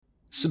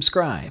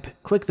Subscribe,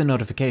 click the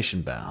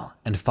notification bell,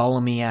 and follow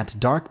me at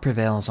Dark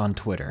Prevails on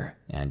Twitter,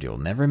 and you'll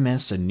never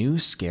miss a new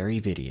scary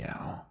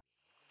video.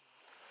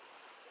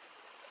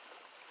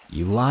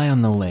 You lie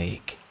on the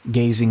lake,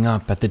 gazing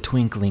up at the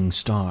twinkling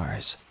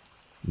stars.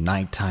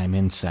 Nighttime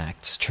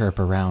insects chirp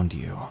around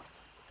you.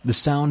 The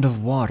sound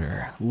of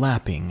water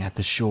lapping at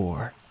the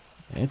shore.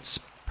 It's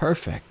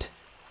perfect.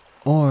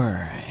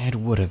 Or it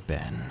would have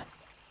been,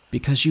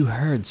 because you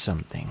heard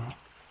something,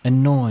 a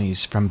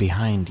noise from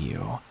behind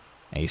you.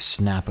 A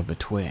snap of a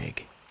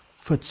twig,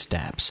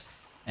 footsteps,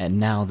 and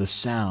now the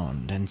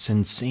sound and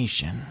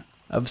sensation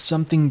of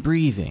something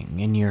breathing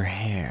in your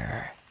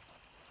hair.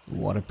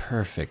 What a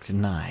perfect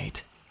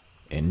night.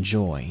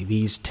 Enjoy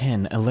these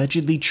 10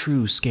 allegedly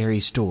true scary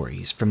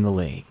stories from the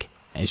lake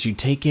as you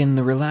take in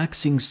the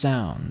relaxing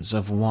sounds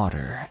of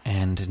water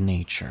and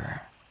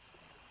nature.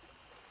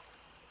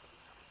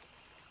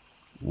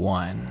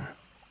 1.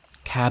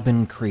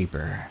 Cabin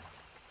Creeper.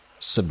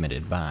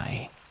 Submitted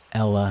by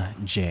Ella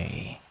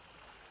J.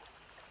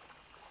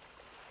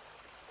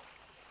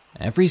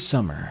 Every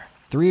summer,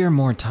 3 or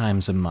more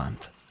times a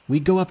month, we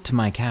go up to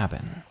my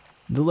cabin.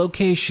 The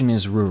location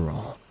is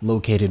rural,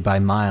 located by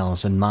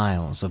miles and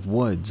miles of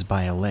woods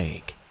by a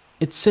lake.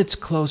 It sits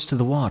close to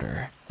the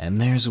water, and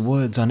there's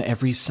woods on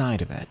every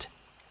side of it.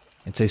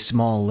 It's a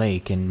small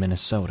lake in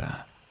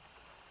Minnesota.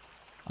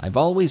 I've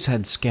always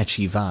had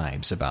sketchy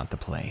vibes about the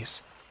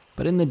place,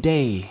 but in the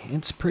day,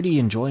 it's pretty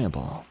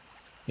enjoyable.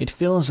 It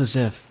feels as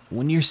if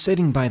when you're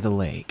sitting by the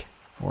lake,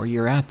 or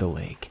you're at the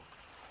lake,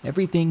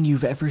 everything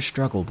you've ever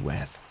struggled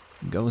with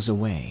goes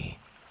away.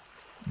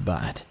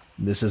 But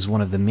this is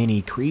one of the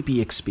many creepy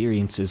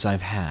experiences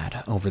I've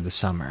had over the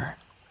summer.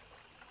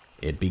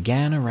 It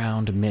began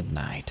around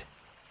midnight.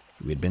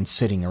 We'd been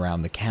sitting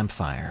around the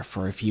campfire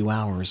for a few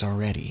hours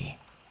already.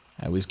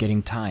 I was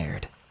getting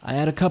tired. I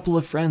had a couple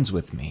of friends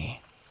with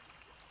me.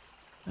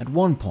 At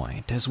one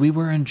point, as we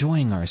were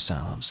enjoying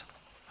ourselves,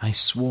 I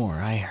swore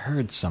I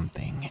heard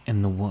something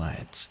in the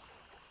woods.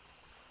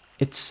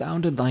 It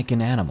sounded like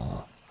an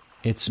animal.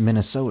 It's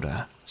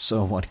Minnesota,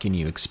 so what can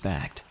you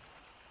expect?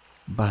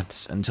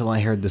 But until I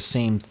heard the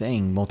same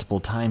thing multiple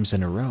times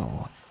in a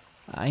row,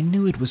 I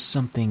knew it was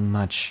something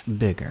much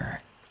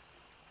bigger.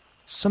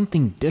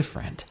 Something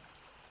different.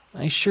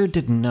 I sure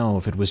didn't know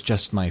if it was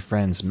just my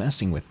friends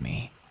messing with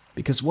me,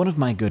 because one of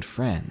my good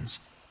friends,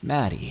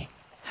 Maddie,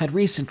 had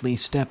recently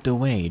stepped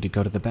away to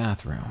go to the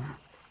bathroom.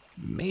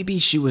 Maybe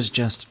she was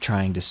just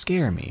trying to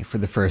scare me for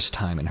the first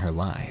time in her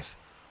life.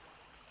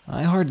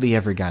 I hardly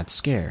ever got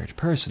scared,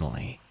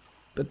 personally.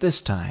 But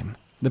this time,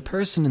 the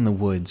person in the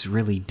woods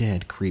really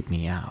did creep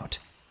me out.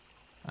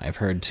 I've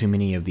heard too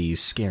many of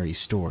these scary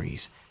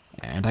stories,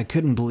 and I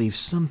couldn't believe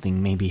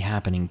something may be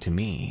happening to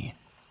me.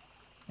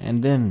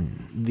 And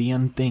then the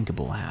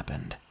unthinkable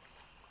happened.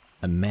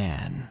 A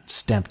man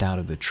stepped out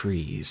of the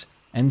trees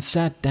and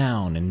sat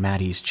down in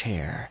Maddie's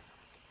chair.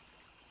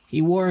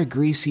 He wore a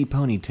greasy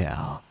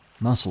ponytail,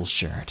 muscle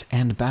shirt,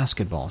 and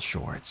basketball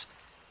shorts,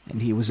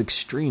 and he was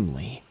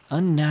extremely,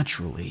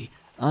 unnaturally,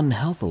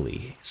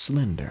 unhealthily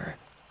slender.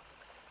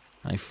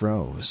 I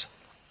froze.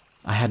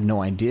 I had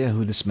no idea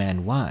who this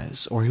man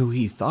was or who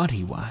he thought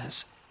he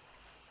was.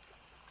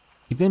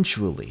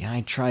 Eventually,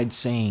 I tried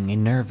saying a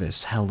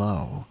nervous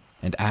hello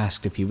and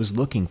asked if he was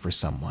looking for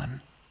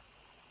someone.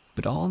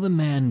 But all the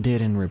man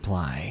did in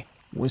reply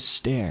was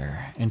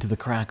stare into the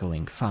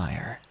crackling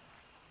fire.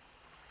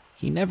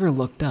 He never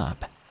looked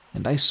up,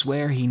 and I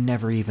swear he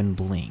never even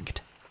blinked.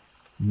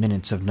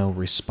 Minutes of no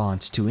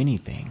response to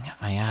anything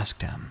I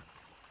asked him.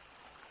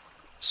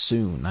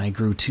 Soon I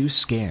grew too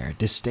scared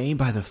to stay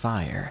by the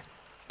fire,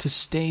 to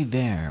stay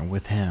there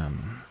with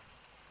him.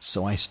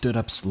 So I stood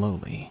up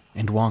slowly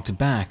and walked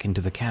back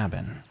into the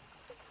cabin.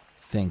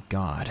 Thank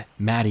God,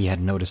 Maddie had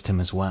noticed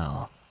him as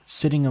well,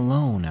 sitting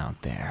alone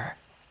out there.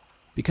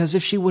 Because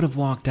if she would have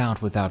walked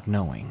out without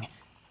knowing,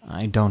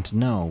 I don't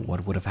know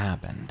what would have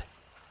happened.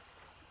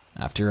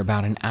 After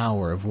about an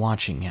hour of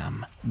watching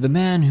him, the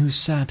man who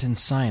sat in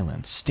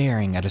silence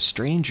staring at a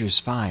stranger's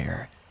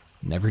fire,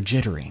 never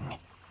jittering,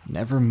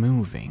 never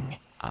moving.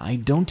 I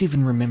don't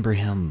even remember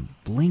him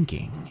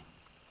blinking.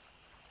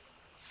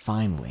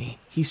 Finally,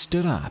 he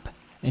stood up,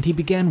 and he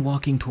began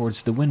walking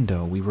towards the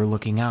window we were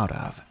looking out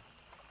of.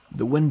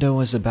 The window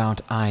is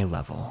about eye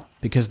level,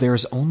 because there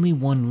is only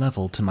one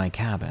level to my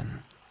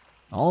cabin.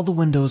 All the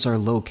windows are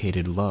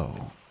located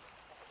low.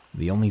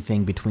 The only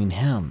thing between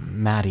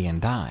him, Maddie,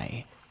 and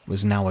I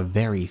was now a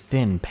very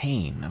thin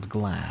pane of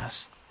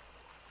glass.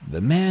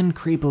 The man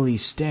creepily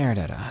stared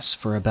at us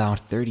for about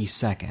 30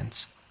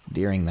 seconds.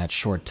 During that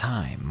short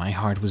time, my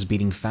heart was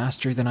beating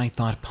faster than I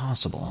thought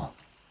possible.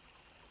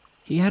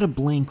 He had a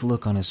blank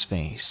look on his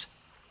face,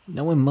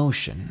 no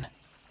emotion,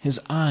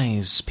 his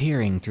eyes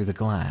peering through the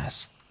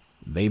glass.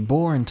 They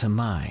bore into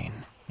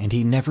mine, and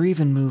he never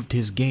even moved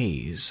his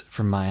gaze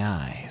from my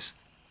eyes.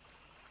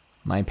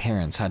 My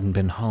parents hadn't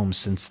been home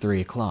since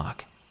 3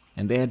 o'clock,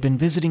 and they had been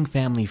visiting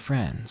family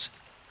friends.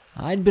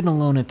 I'd been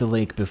alone at the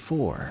lake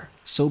before,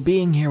 so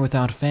being here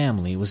without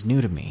family was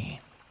new to me.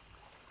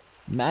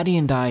 Maddie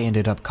and I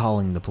ended up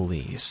calling the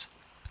police.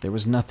 there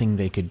was nothing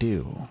they could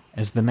do,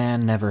 as the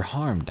man never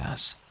harmed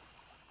us.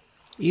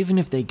 Even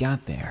if they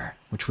got there,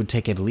 which would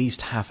take at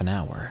least half an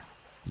hour,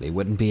 they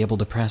wouldn't be able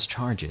to press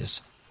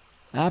charges.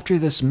 After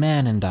this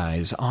man and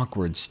I's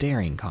awkward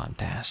staring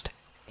contest,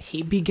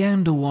 he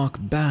began to walk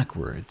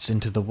backwards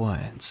into the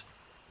woods,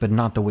 but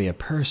not the way a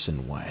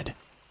person would.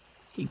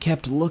 He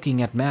kept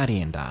looking at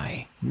Maddie and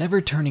I,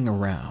 never turning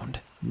around,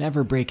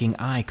 never breaking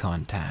eye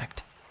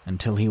contact,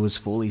 until he was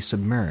fully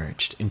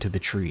submerged into the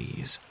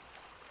trees.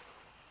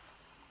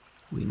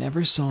 We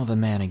never saw the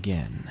man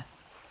again,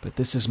 but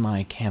this is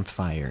my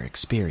campfire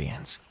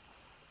experience.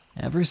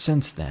 Ever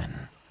since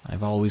then,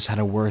 I've always had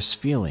a worse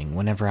feeling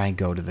whenever I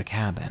go to the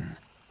cabin.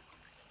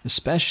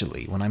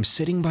 Especially when I'm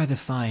sitting by the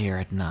fire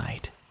at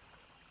night.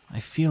 I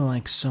feel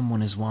like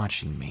someone is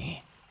watching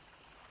me.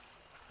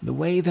 The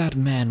way that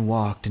man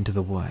walked into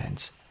the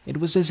woods, it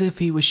was as if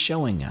he was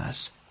showing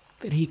us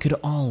that he could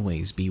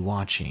always be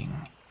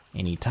watching,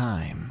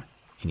 anytime,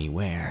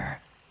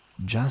 anywhere,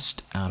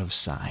 just out of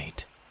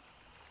sight.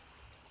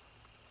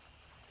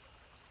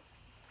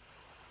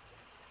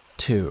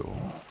 2.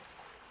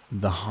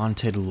 The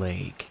Haunted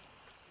Lake.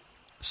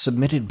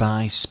 Submitted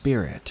by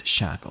Spirit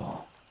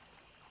Shackle.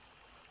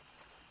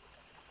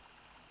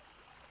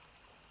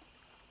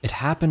 It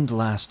happened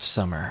last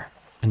summer,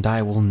 and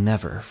I will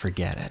never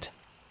forget it.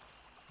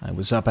 I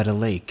was up at a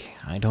lake,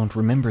 I don't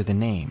remember the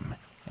name,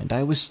 and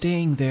I was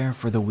staying there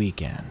for the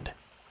weekend.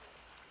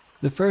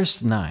 The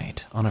first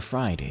night, on a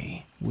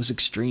Friday, was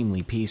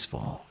extremely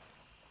peaceful.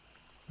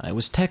 I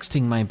was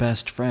texting my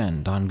best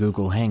friend on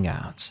Google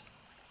Hangouts,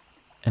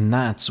 and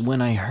that's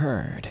when I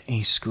heard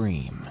a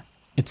scream.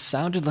 It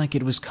sounded like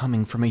it was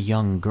coming from a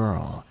young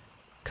girl,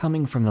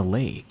 coming from the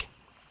lake.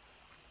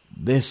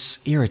 This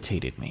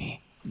irritated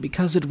me,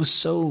 because it was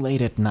so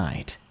late at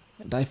night,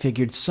 and I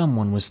figured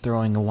someone was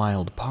throwing a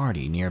wild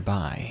party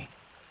nearby.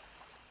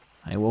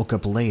 I woke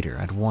up later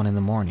at 1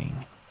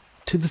 a.m,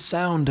 to the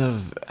sound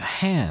of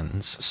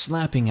hands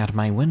slapping at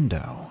my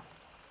window.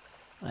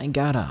 I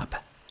got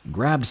up,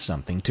 grabbed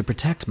something to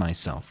protect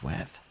myself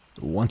with,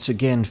 once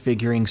again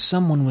figuring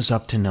someone was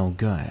up to no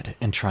good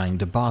and trying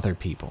to bother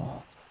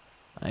people.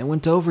 I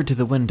went over to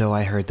the window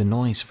I heard the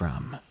noise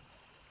from.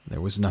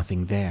 There was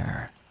nothing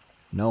there.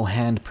 No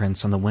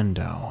handprints on the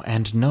window,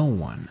 and no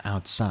one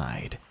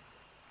outside.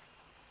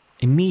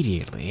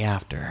 Immediately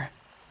after,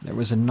 there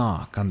was a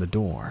knock on the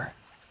door.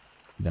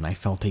 Then I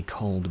felt a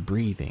cold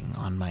breathing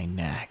on my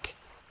neck.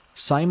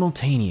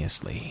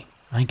 Simultaneously,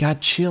 I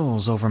got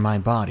chills over my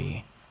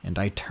body, and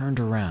I turned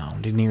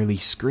around, nearly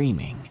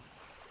screaming.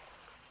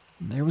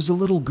 There was a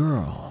little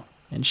girl,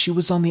 and she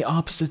was on the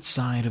opposite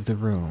side of the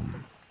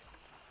room.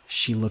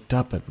 She looked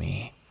up at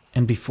me,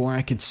 and before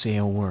I could say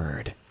a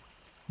word,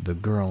 the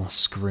girl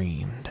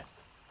screamed.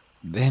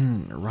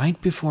 Then,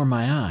 right before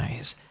my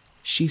eyes,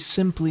 she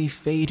simply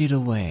faded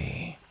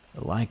away,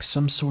 like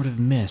some sort of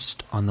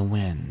mist on the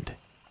wind.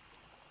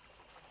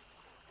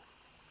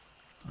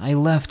 I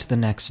left the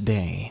next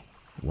day.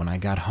 When I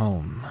got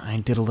home, I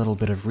did a little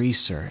bit of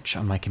research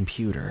on my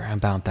computer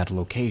about that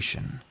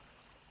location.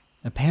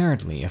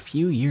 Apparently, a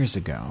few years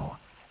ago,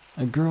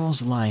 a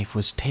girl's life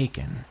was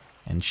taken,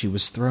 and she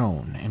was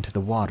thrown into the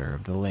water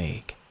of the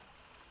lake.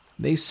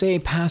 They say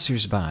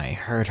passersby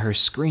heard her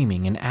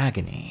screaming in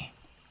agony,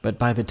 but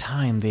by the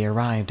time they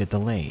arrived at the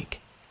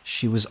lake,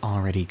 she was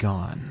already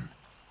gone.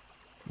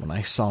 When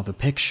I saw the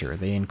picture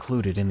they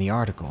included in the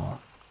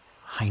article,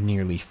 I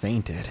nearly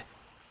fainted.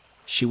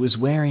 She was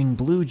wearing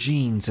blue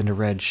jeans and a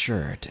red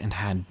shirt and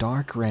had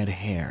dark red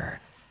hair,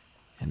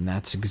 and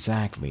that's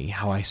exactly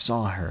how I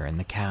saw her in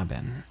the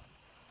cabin.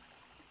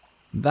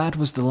 That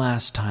was the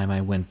last time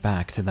I went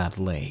back to that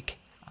lake.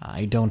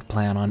 I don't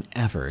plan on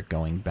ever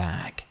going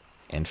back.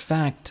 In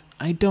fact,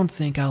 I don't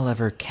think I'll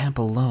ever camp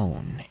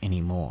alone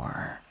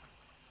anymore.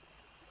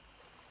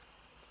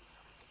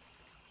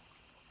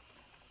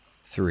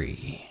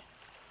 3.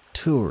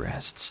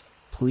 Tourists,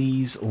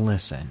 please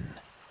listen.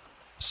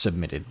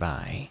 Submitted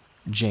by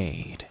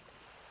Jade.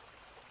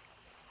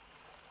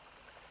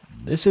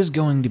 This is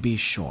going to be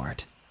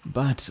short,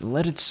 but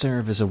let it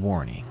serve as a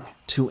warning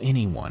to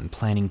anyone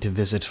planning to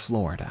visit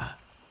Florida.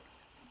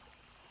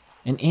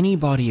 In any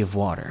body of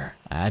water,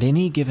 at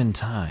any given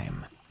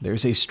time,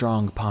 there's a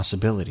strong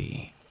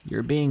possibility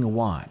you're being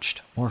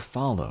watched or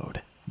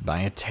followed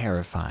by a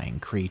terrifying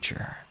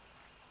creature.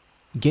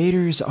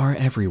 Gators are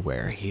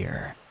everywhere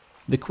here.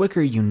 The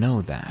quicker you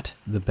know that,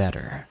 the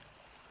better.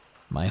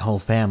 My whole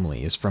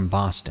family is from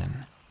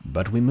Boston,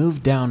 but we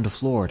moved down to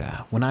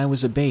Florida when I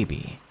was a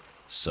baby,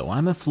 so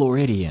I'm a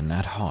Floridian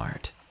at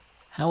heart.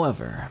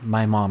 However,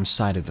 my mom's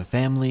side of the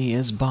family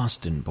is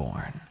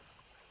Boston-born.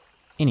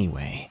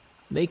 Anyway,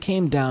 they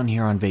came down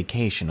here on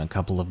vacation a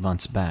couple of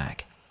months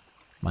back.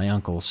 My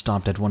uncle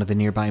stopped at one of the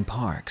nearby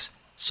parks,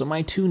 so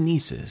my 2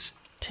 nieces,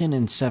 10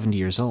 and 7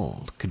 years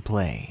old, could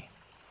play.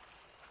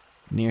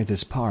 Near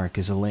this park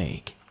is a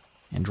lake,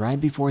 and right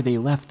before they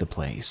left the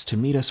place to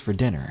meet us for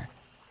dinner,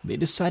 they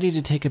decided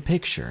to take a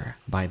picture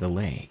by the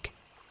lake.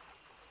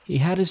 He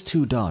had his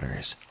 2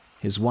 daughters,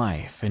 his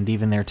wife, and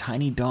even their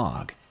tiny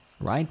dog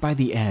right by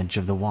the edge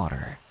of the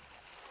water.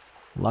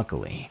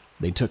 Luckily,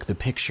 they took the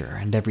picture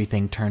and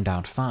everything turned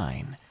out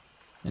fine,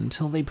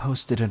 until they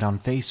posted it on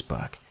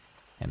Facebook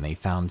and they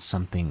found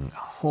something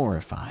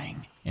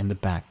horrifying in the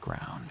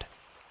background.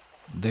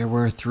 There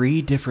were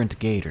 3 different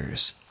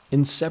gators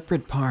in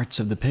separate parts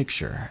of the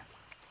picture.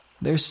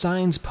 There's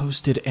signs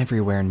posted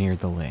everywhere near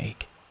the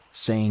lake,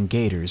 saying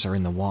gators are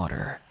in the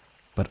water,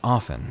 but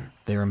often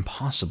they're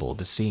impossible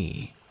to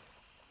see.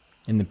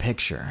 In the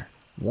picture,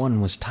 one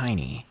was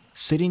tiny,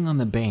 sitting on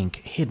the bank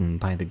hidden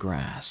by the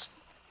grass.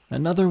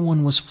 Another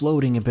one was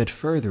floating a bit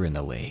further in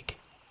the lake,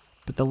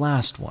 but the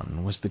last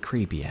one was the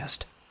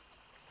creepiest.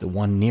 The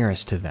one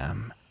nearest to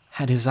them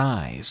had his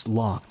eyes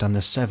locked on the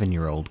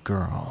 7-year-old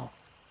girl.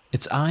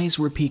 Its eyes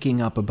were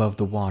peeking up above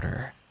the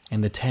water,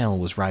 and the tail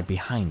was right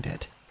behind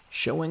it,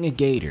 showing a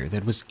gator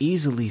that was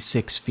easily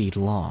 6 feet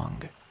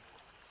long.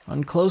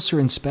 On closer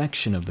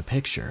inspection of the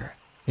picture,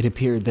 it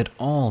appeared that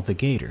all the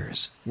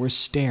gators were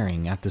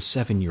staring at the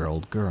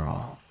 7-year-old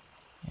girl.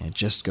 It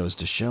just goes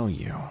to show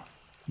you,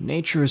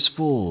 nature is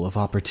full of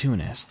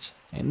opportunists,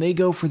 and they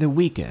go for the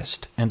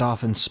weakest and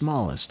often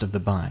smallest of the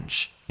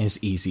bunch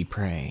as easy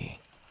prey.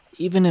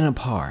 Even in a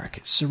park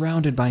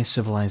surrounded by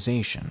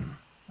civilization,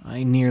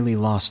 I nearly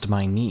lost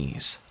my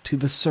knees to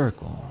the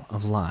circle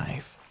of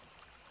life.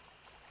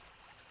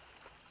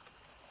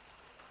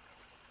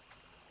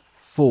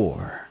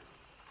 4.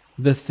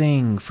 The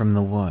Thing from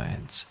the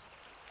Woods.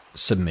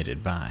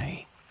 Submitted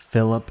by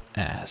Philip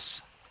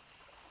S.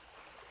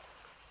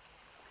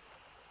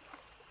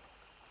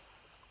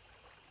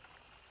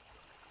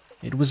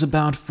 It was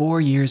about 4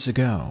 years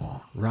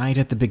ago, right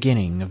at the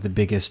beginning of the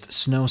biggest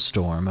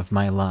snowstorm of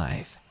my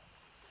life.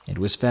 It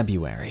was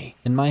February,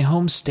 in my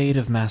home state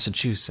of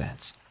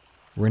Massachusetts.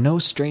 We're no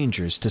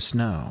strangers to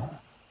snow.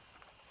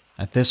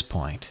 At this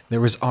point,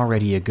 there was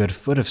already a good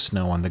foot of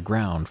snow on the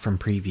ground from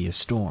previous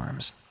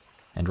storms,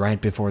 and right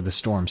before the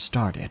storm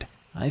started,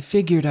 I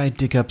figured I'd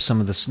dig up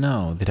some of the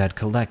snow that had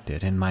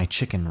collected in my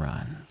chicken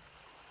run.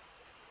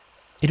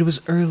 It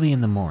was early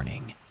in the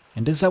morning,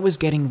 and as I was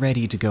getting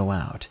ready to go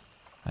out,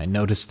 I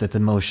noticed that the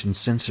motion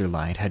sensor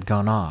light had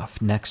gone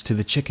off next to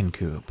the chicken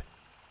coop.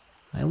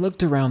 I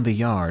looked around the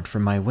yard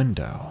from my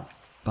window,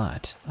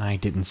 but I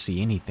didn't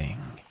see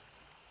anything.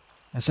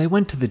 As I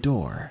went to the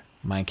door,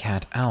 my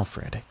cat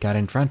Alfred got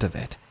in front of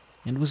it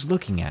and was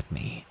looking at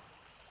me.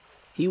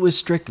 He was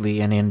strictly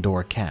an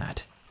indoor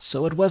cat,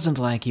 so it wasn't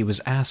like he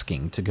was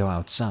asking to go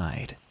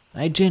outside.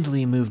 I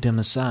gently moved him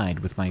aside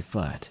with my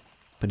foot,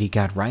 but he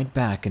got right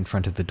back in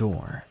front of the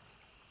door.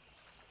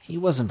 He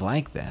wasn't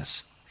like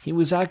this. He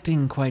was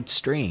acting quite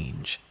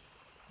strange.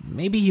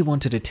 Maybe he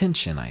wanted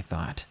attention, I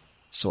thought,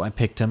 so I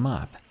picked him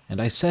up and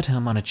I set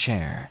him on a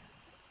chair.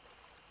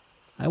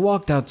 I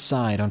walked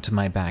outside onto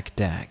my back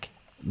deck.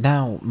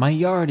 Now, my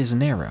yard is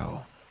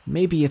narrow,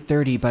 maybe a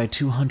 30 by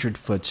 200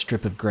 foot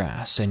strip of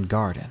grass and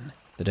garden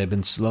that had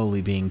been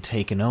slowly being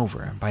taken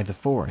over by the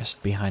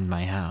forest behind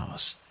my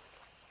house.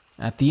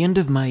 At the end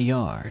of my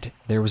yard,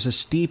 there was a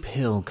steep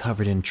hill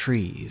covered in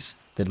trees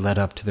that led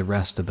up to the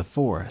rest of the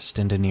forest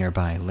and a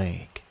nearby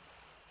lake.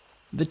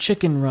 The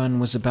chicken run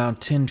was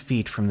about 10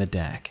 feet from the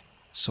deck,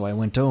 so I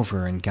went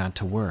over and got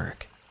to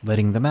work,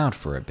 letting them out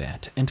for a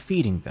bit and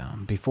feeding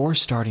them before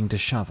starting to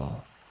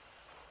shovel.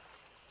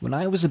 When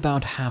I was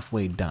about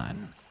halfway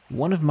done,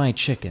 one of my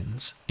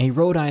chickens, a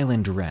Rhode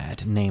Island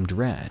Red named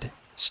Red,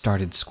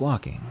 started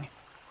squawking.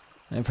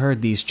 I've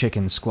heard these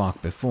chickens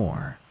squawk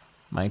before.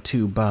 My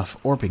 2 buff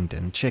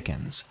Orpington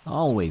chickens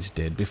always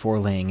did before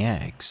laying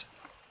eggs.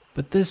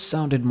 But this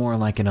sounded more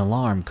like an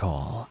alarm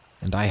call,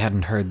 and I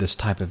hadn't heard this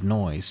type of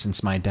noise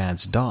since my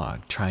dad's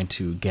dog tried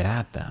to get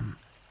at them.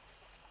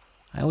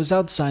 I was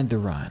outside the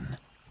run,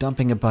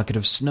 dumping a bucket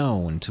of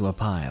snow into a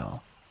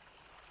pile.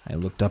 I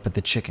looked up at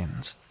the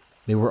chickens.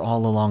 They were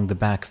all along the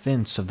back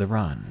fence of the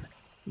run,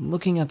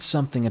 looking at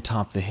something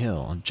atop the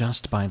hill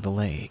just by the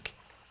lake.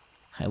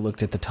 I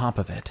looked at the top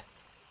of it,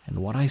 and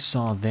what I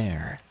saw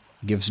there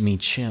gives me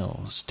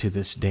chills to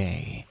this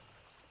day.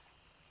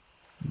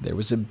 There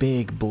was a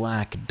big,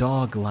 black,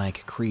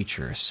 dog-like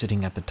creature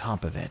sitting at the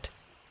top of it,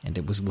 and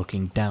it was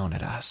looking down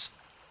at us.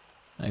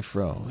 I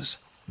froze,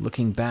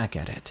 looking back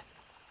at it.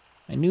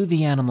 I knew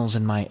the animals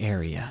in my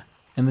area,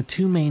 and the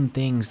 2 main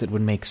things that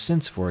would make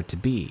sense for it to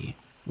be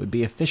would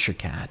be a fisher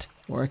cat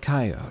or a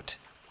coyote,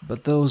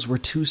 but those were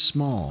too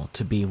small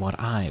to be what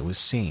I was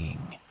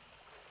seeing.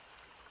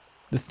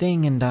 The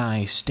thing and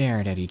I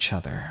stared at each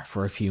other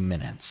for a few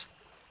minutes,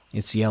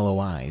 its yellow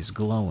eyes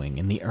glowing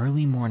in the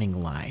early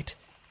morning light,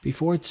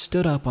 before it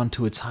stood up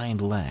onto its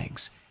hind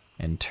legs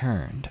and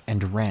turned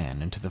and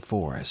ran into the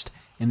forest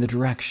in the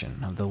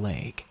direction of the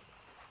lake.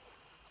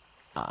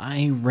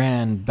 I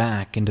ran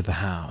back into the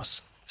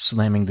house,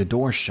 slamming the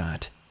door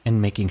shut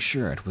and making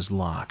sure it was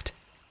locked.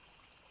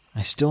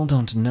 I still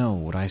don't know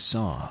what I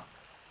saw,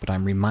 but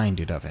I'm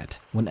reminded of it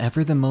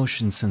whenever the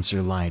motion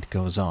sensor light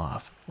goes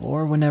off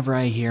or whenever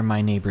I hear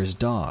my neighbor's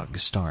dog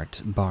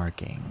start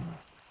barking.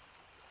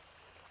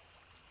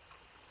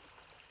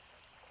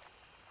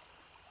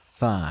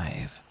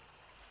 5.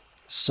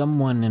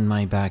 Someone in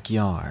my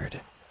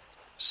backyard.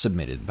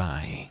 Submitted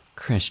by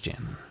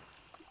Christian.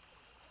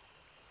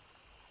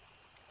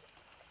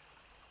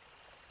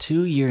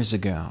 2 years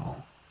ago,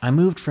 I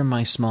moved from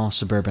my small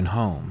suburban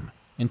home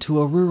into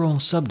a rural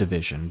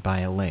subdivision by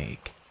a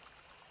lake.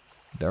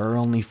 There are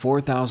only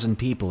 4,000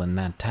 people in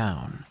that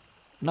town.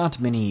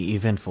 Not many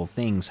eventful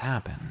things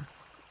happen.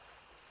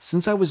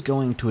 Since I was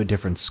going to a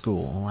different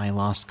school, I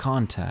lost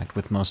contact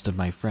with most of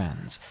my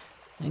friends,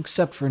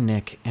 except for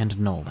Nick and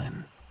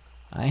Nolan.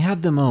 I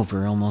had them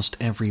over almost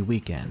every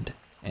weekend,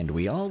 and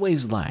we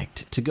always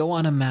liked to go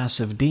on a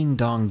massive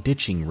ding-dong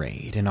ditching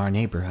raid in our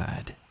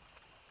neighborhood.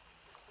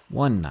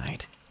 One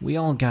night, we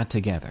all got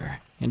together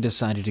and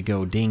decided to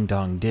go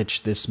ding-dong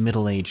ditch this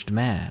middle-aged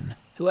man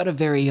who had a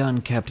very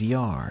unkept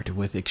yard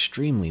with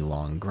extremely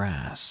long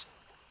grass.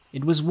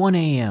 It was 1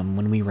 a.m.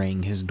 when we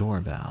rang his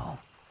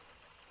doorbell.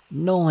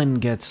 Nolan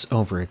gets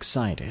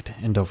overexcited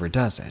and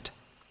overdoes it.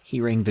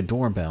 He rang the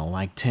doorbell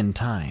like 10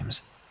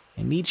 times,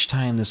 and each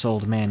time this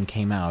old man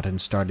came out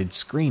and started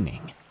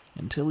screaming,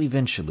 until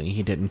eventually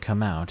he didn't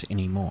come out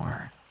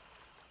anymore.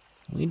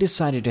 We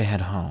decided to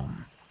head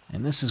home,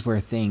 and this is where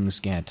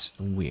things get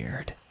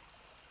weird.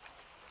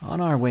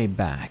 On our way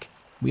back,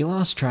 we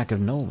lost track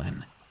of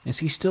Nolan, as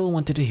he still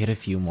wanted to hit a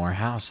few more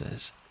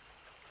houses.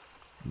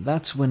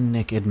 That's when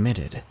Nick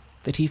admitted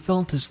that he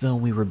felt as though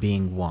we were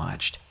being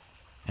watched,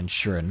 and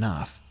sure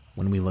enough,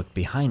 when we looked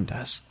behind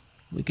us,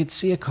 we could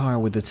see a car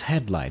with its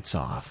headlights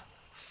off,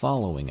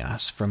 following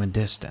us from a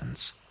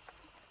distance.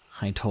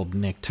 I told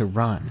Nick to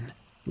run.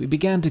 We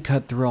began to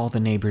cut through all the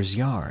neighbors'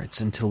 yards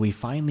until we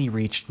finally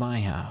reached my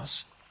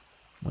house.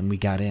 When we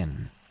got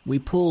in, we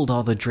pulled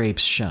all the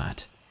drapes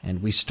shut,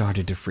 and we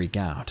started to freak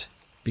out,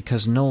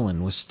 because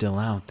Nolan was still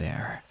out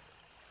there.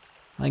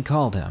 I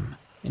called him,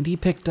 and he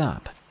picked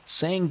up,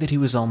 saying that he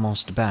was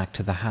almost back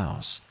to the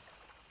house.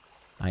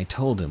 I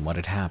told him what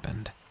had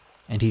happened,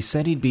 and he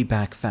said he'd be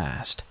back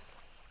fast.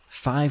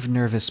 5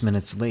 nervous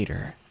minutes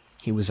later,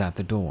 he was at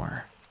the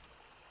door.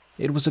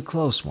 It was a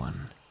close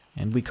one,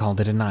 and we called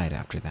it a night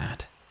after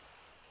that.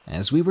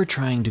 As we were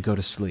trying to go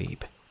to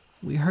sleep,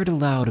 we heard a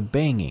loud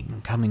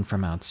banging coming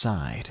from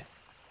outside.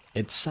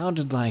 It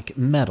sounded like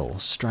metal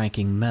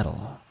striking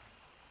metal.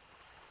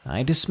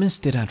 I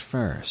dismissed it at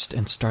first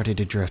and started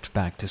to drift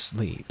back to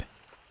sleep,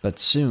 but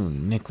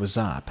soon Nick was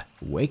up,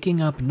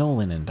 waking up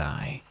Nolan and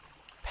I.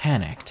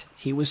 Panicked,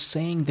 he was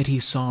saying that he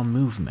saw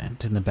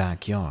movement in the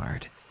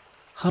backyard.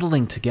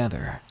 Huddling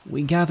together,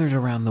 we gathered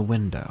around the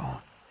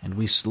window, and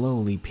we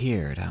slowly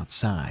peered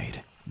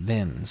outside.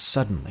 Then,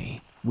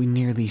 suddenly, we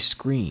nearly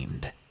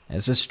screamed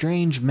as a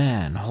strange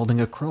man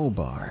holding a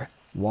crowbar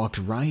walked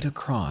right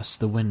across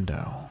the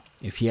window.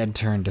 If he had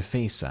turned to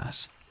face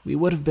us, we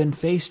would have been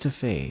face to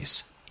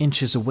face,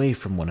 inches away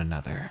from one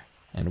another,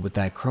 and with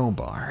that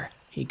crowbar,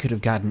 he could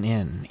have gotten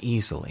in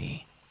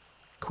easily.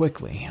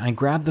 Quickly, I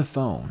grabbed the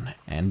phone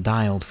and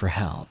dialed for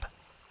help.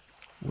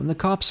 When the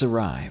cops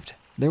arrived,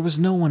 there was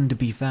no one to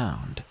be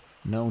found,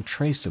 no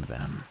trace of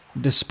them,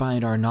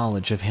 despite our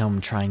knowledge of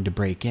him trying to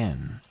break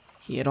in.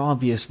 He had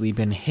obviously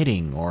been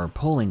hitting or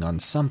pulling on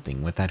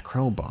something with that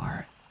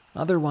crowbar,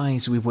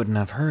 otherwise we wouldn't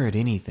have heard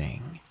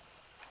anything.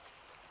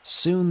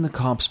 Soon the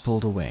cops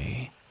pulled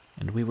away,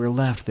 and we were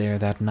left there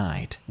that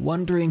night,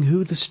 wondering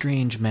who the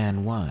strange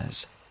man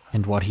was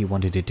and what he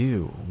wanted to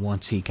do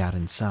once he got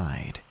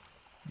inside.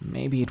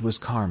 Maybe it was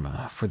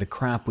karma for the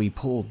crap we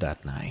pulled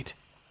that night,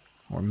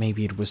 or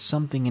maybe it was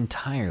something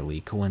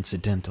entirely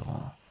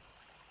coincidental.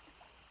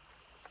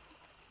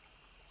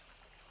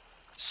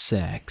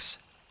 6.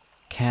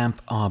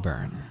 Camp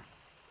Auburn.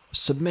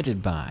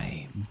 Submitted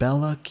by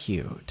Bella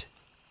Cute.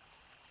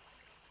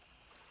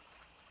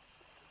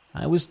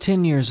 I was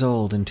 10 years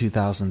old in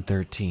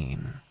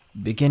 2013,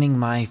 beginning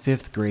my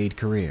 5th grade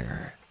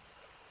career.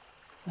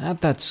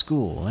 At that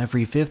school,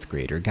 every 5th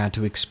grader got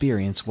to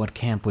experience what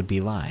camp would be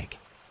like.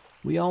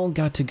 We all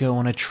got to go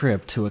on a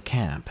trip to a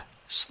camp,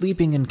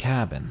 sleeping in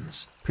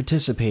cabins,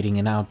 participating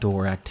in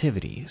outdoor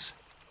activities.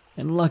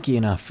 And lucky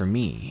enough for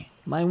me,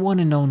 my one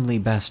and only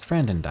best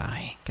friend and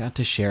I got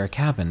to share a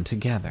cabin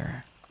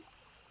together.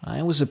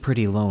 I was a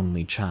pretty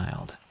lonely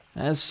child.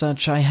 As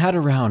such, I had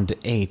around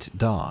 8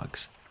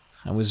 dogs.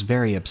 I was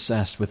very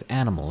obsessed with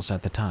animals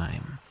at the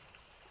time.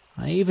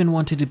 I even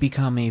wanted to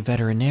become a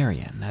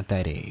veterinarian at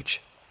that age,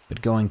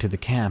 but going to the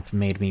camp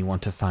made me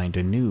want to find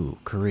a new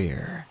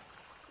career.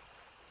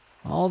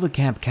 All the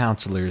camp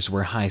counselors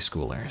were high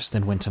schoolers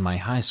that went to my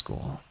high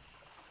school.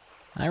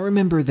 I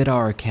remember that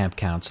our camp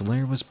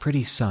counselor was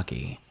pretty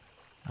sucky.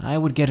 I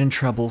would get in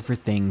trouble for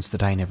things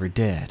that I never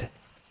did,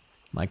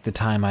 like the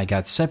time I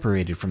got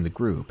separated from the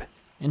group,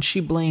 and she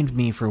blamed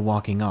me for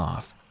walking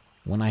off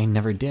when I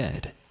never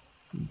did,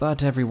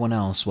 but everyone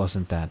else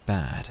wasn't that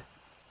bad.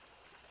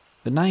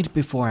 The night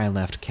before I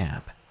left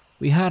camp,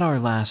 we had our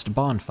last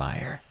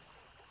bonfire.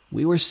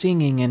 We were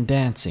singing and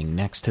dancing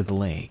next to the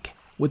lake,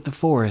 with the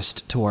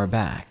forest to our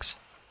backs.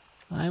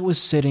 I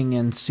was sitting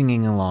and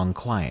singing along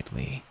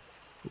quietly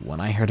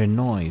when I heard a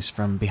noise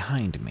from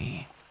behind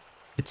me.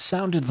 It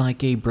sounded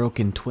like a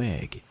broken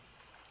twig.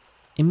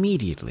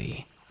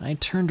 Immediately, I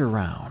turned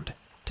around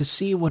to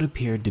see what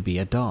appeared to be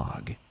a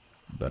dog,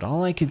 but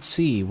all I could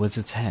see was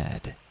its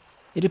head.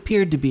 It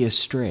appeared to be a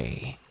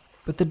stray,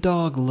 but the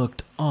dog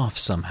looked off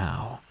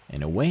somehow,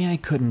 in a way I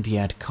couldn't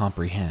yet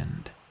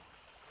comprehend.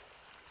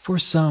 For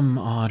some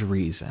odd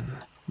reason,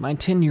 my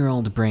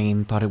 10-year-old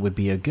brain thought it would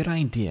be a good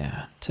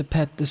idea to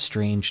pet the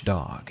strange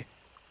dog.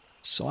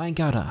 So I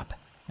got up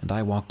and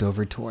I walked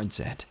over towards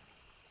it.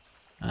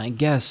 I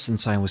guess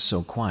since I was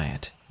so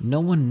quiet, no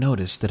one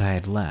noticed that I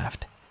had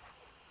left.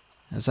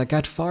 As I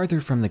got farther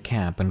from the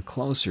camp and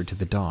closer to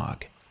the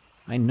dog,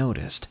 I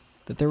noticed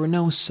that there were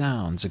no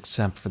sounds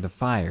except for the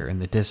fire in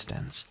the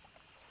distance.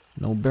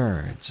 No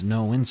birds,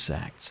 no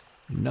insects,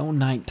 no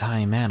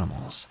nighttime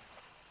animals.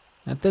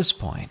 At this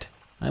point,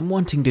 I'm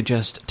wanting to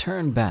just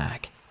turn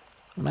back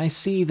when I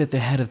see that the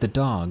head of the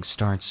dog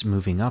starts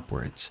moving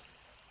upwards.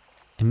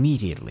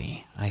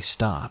 Immediately, I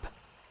stop.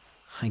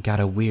 I got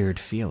a weird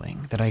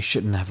feeling that I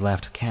shouldn't have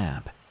left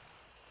camp.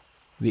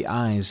 The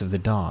eyes of the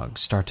dog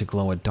start to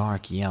glow a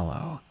dark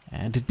yellow,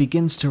 and it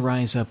begins to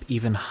rise up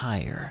even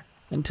higher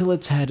until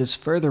its head is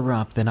further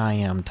up than I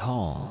am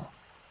tall.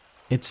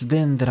 It's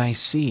then that I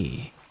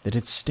see that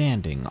it's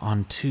standing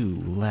on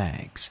 2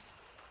 legs.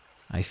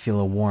 I feel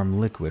a warm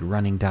liquid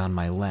running down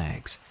my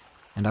legs,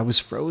 and I was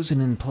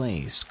frozen in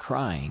place,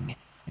 crying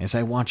as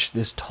I watched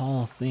this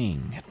tall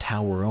thing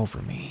tower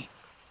over me.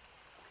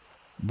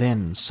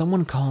 Then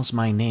someone calls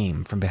my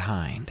name from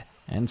behind,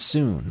 and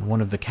soon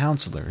one of the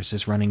counselors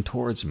is running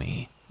towards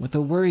me with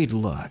a worried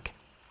look.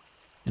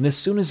 And as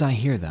soon as I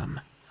hear them,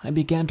 I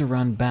began to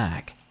run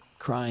back,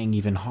 crying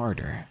even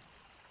harder.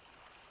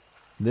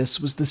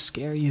 This was the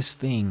scariest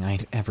thing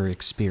I'd ever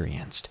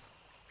experienced.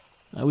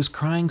 I was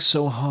crying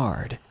so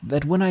hard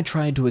that when I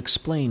tried to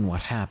explain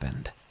what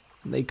happened,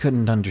 they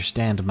couldn't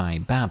understand my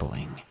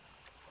babbling.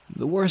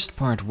 The worst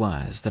part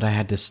was that I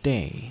had to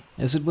stay,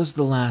 as it was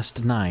the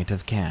last night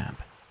of camp,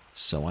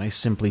 so I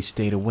simply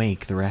stayed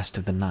awake the rest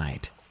of the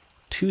night,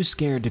 too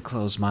scared to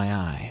close my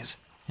eyes,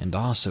 and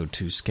also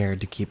too scared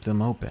to keep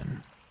them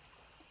open.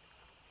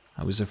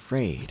 I was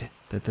afraid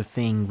that the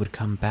thing would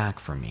come back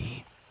for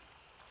me.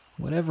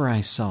 Whatever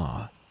I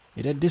saw,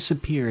 it had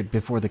disappeared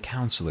before the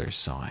counselors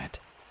saw it.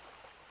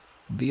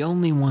 The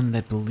only one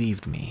that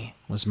believed me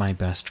was my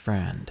best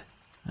friend.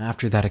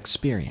 After that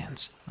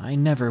experience, I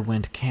never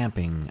went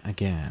camping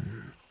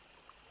again.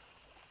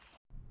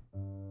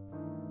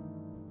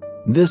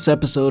 This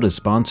episode is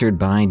sponsored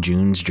by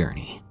June's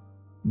Journey.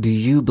 Do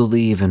you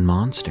believe in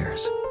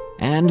monsters?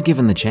 And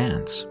given the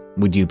chance,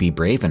 would you be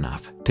brave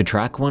enough to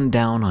track one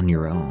down on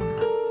your own?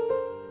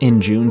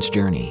 In June's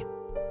Journey,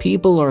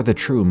 people are the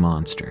true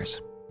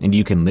monsters, and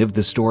you can live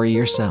the story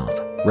yourself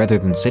rather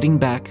than sitting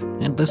back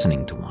and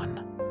listening to one.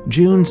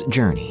 June's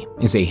Journey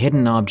is a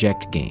hidden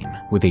object game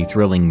with a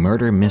thrilling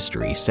murder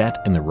mystery set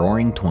in the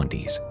roaring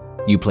 20s.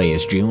 You play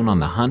as June on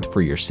the hunt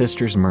for your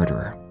sister's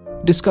murderer.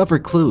 Discover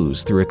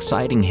clues through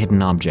exciting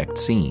hidden object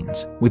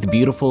scenes with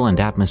beautiful and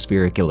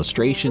atmospheric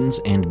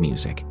illustrations and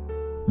music.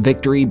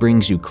 Victory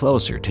brings you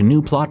closer to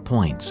new plot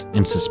points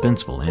and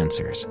suspenseful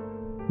answers.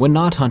 When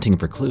not hunting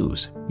for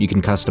clues, you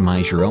can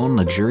customize your own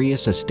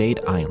luxurious estate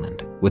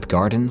island with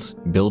gardens,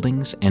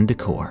 buildings, and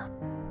decor.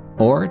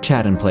 Or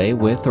chat and play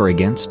with or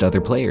against other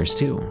players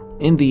too,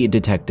 in the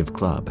Detective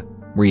Club,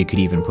 where you could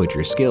even put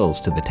your skills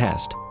to the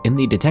test in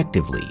the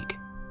Detective League.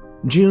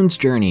 June's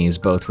Journey is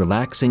both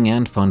relaxing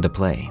and fun to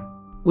play.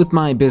 With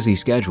my busy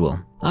schedule,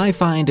 I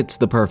find it's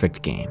the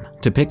perfect game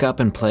to pick up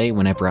and play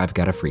whenever I've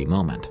got a free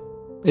moment.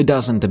 It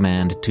doesn't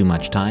demand too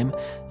much time,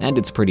 and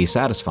it's pretty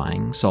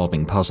satisfying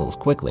solving puzzles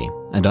quickly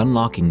and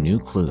unlocking new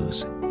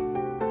clues.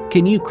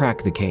 Can you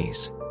crack the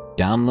case?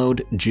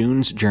 Download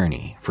June's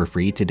Journey for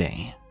free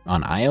today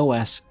on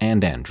iOS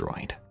and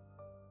Android.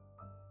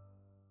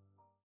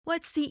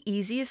 What's the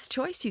easiest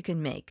choice you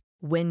can make?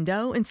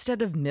 Window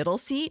instead of middle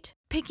seat?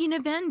 Picking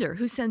a vendor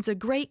who sends a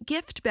great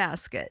gift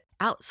basket?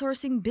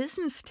 Outsourcing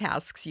business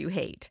tasks you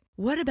hate?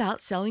 What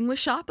about selling with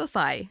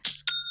Shopify?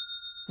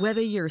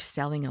 Whether you're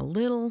selling a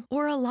little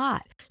or a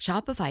lot,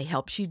 Shopify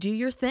helps you do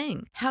your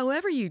thing,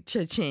 however you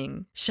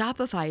cha-ching.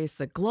 Shopify is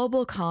the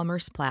global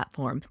commerce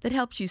platform that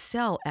helps you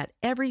sell at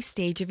every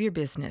stage of your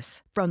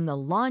business. From the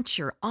launch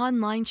your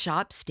online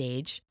shop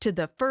stage to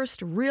the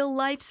first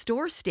real-life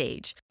store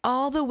stage,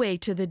 all the way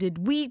to the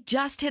did we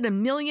just hit a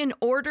million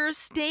orders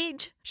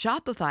stage.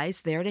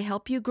 Shopify's there to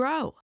help you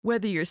grow.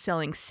 Whether you're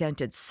selling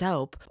scented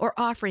soap or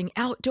offering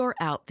outdoor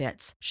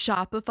outfits,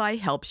 Shopify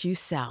helps you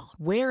sell.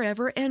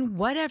 Wherever and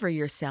whatever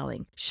you're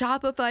selling,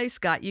 Shopify's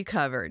got you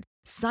covered.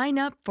 Sign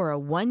up for a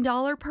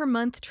 $1 per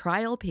month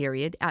trial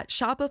period at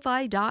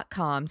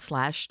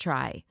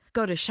shopify.com/try.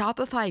 Go to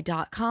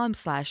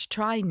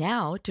shopify.com/try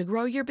now to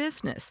grow your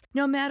business,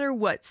 no matter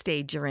what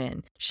stage you're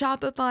in.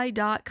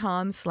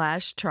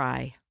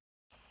 Shopify.com/try.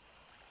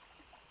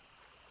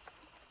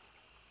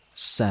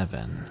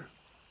 7.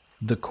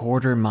 The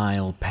Quarter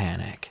Mile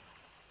Panic.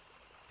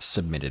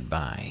 Submitted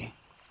by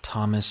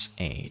Thomas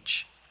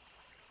H.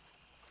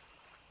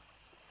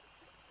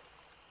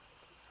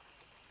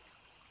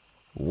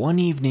 One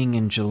evening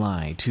in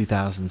July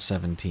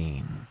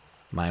 2017,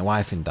 my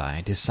wife and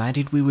I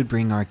decided we would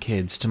bring our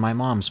kids to my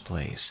mom's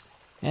place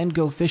and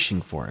go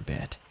fishing for a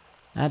bit.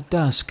 At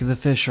dusk, the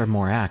fish are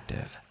more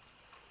active.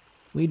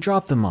 We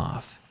dropped them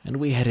off, and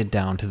we headed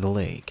down to the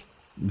lake,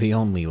 the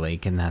only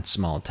lake in that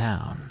small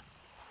town.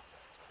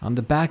 On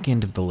the back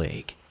end of the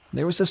lake,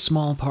 there was a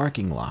small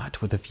parking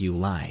lot with a few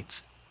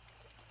lights.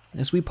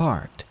 As we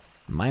parked,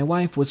 my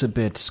wife was a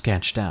bit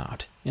sketched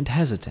out and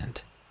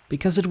hesitant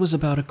because it was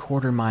about a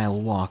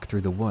quarter-mile walk through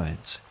the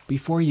woods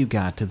before you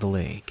got to the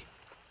lake.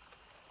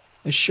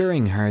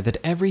 Assuring her that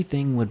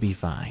everything would be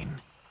fine,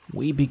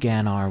 we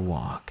began our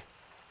walk.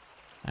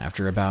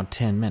 After about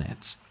 10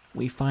 minutes,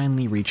 we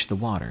finally reached the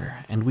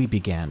water and we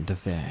began to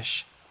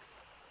fish.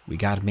 We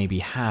got maybe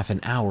half an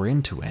hour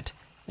into it,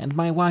 and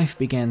my wife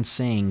began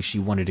saying she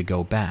wanted to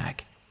go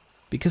back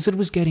because it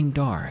was getting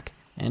dark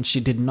and she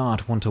did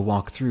not want to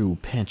walk through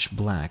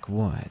pitch-black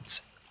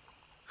woods.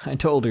 I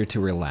told her to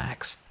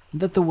relax,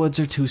 that the woods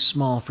are too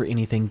small for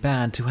anything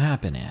bad to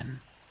happen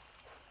in.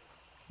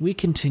 We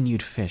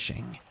continued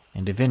fishing,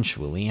 and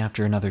eventually,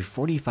 after another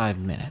 45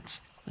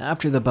 minutes,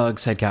 after the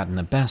bugs had gotten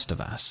the best of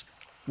us,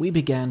 we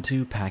began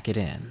to pack it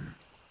in.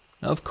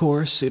 Of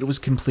course, it was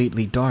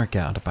completely dark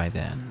out by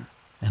then,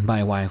 and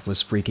my wife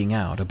was freaking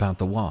out about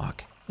the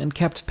walk and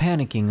kept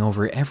panicking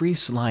over every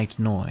slight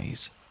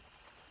noise.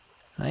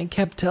 I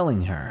kept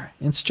telling her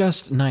it's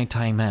just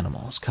nighttime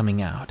animals coming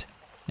out,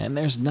 and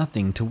there's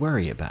nothing to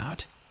worry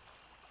about.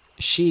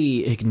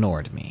 She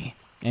ignored me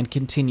and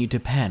continued to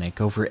panic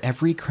over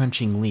every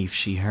crunching leaf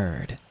she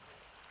heard.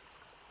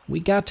 We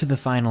got to the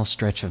final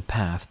stretch of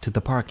path to the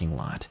parking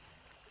lot,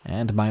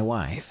 and my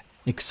wife,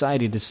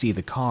 excited to see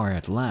the car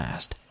at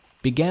last,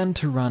 began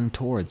to run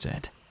towards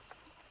it.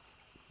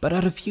 But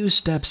at a few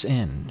steps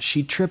in,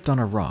 she tripped on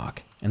a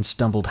rock and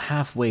stumbled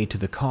halfway to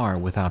the car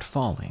without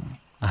falling.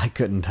 I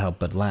couldn't help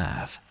but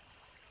laugh.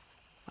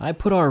 I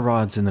put our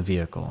rods in the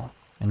vehicle,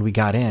 and we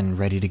got in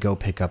ready to go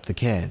pick up the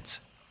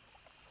kids.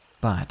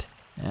 But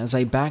as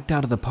I backed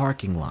out of the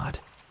parking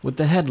lot, with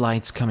the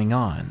headlights coming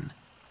on,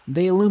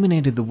 they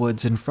illuminated the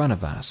woods in front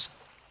of us,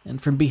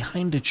 and from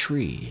behind a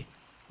tree,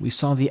 we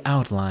saw the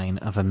outline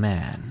of a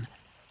man.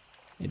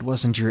 It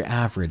wasn't your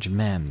average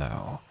man,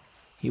 though.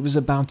 He was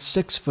about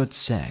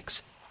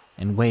 6'6"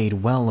 and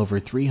weighed well over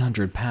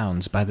 300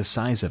 pounds by the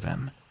size of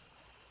him.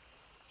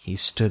 He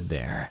stood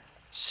there,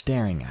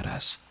 staring at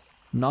us,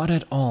 not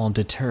at all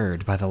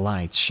deterred by the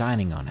lights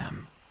shining on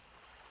him.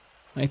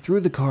 I threw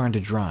the car into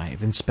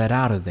drive and sped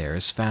out of there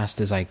as fast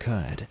as I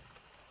could.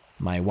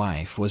 My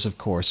wife was, of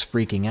course,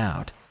 freaking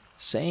out,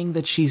 saying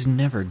that she's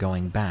never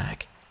going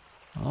back.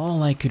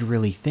 All I could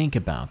really think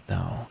about,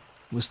 though,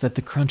 was that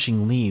the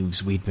crunching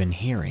leaves we'd been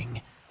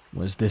hearing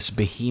was this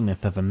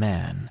behemoth of a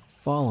man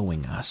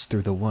following us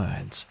through the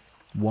woods,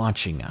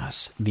 watching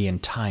us the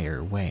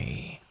entire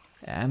way.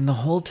 And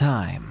the whole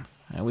time,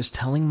 I was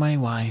telling my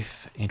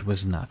wife it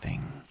was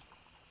nothing.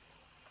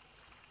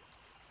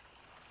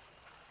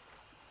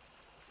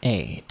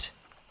 8.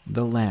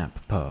 The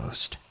Lamp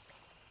Post.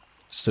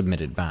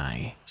 Submitted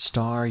by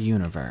Star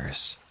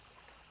Universe.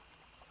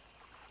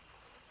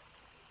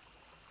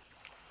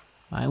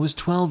 I was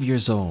 12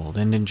 years old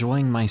and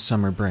enjoying my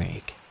summer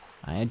break.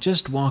 I had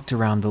just walked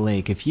around the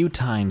lake a few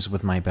times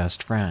with my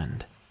best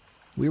friend.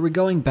 We were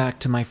going back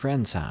to my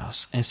friend's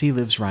house, as he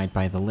lives right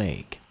by the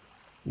lake.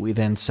 We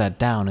then sat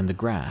down in the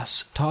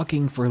grass,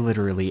 talking for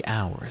literally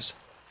hours.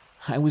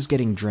 I was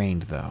getting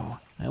drained, though.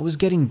 I was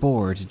getting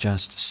bored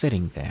just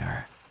sitting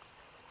there.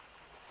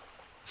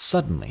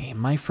 Suddenly,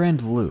 my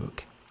friend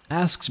Luke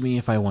asks me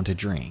if I want a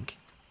drink.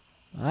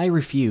 I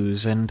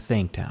refuse and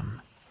thanked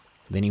him.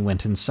 Then he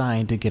went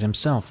inside to get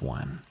himself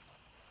one.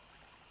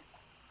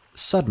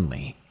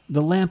 Suddenly,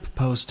 the lamp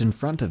post in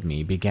front of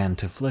me began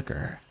to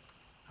flicker.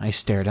 I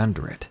stared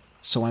under it,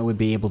 so I would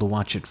be able to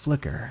watch it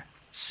flicker,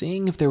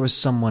 seeing if there was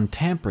someone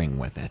tampering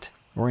with it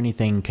or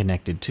anything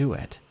connected to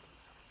it.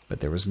 But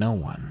there was no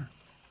one.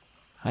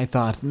 I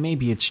thought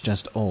maybe it's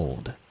just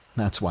old,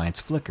 that's why it's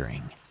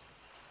flickering.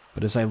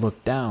 But as I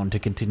looked down to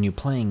continue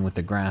playing with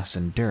the grass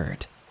and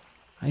dirt,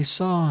 I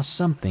saw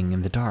something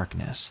in the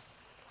darkness.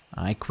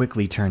 I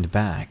quickly turned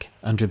back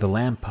under the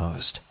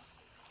lamppost.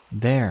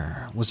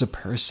 There was a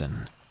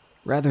person,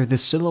 rather the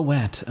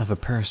silhouette of a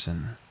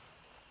person.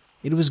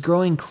 It was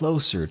growing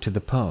closer to the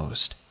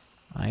post.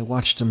 I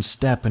watched them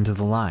step into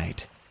the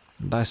light,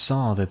 and I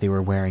saw that they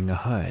were wearing a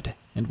hood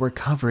and were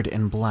covered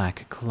in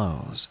black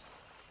clothes.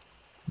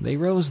 They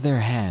rose their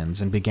hands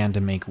and began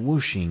to make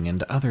whooshing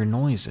and other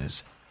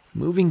noises,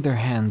 moving their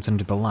hands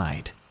under the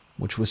light,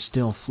 which was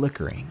still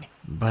flickering,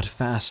 but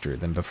faster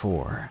than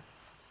before.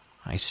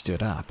 I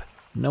stood up,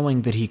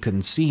 knowing that he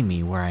couldn't see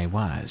me where I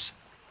was.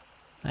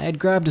 I had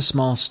grabbed a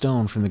small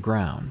stone from the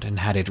ground and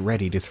had it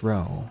ready to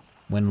throw,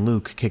 when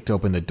Luke kicked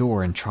open the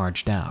door and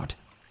charged out.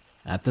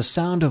 At the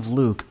sound of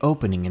Luke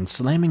opening and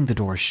slamming the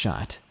door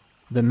shut,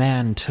 the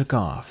man took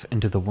off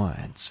into the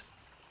woods.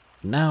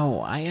 Now,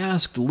 I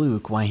asked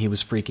Luke why he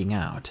was freaking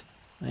out.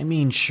 I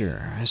mean,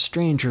 sure, a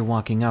stranger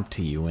walking up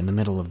to you in the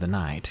middle of the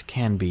night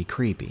can be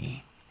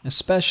creepy,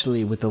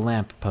 especially with the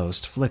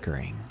lamppost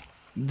flickering.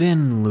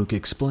 Then Luke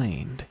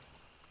explained.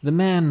 The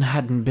man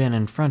hadn't been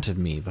in front of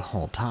me the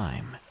whole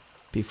time.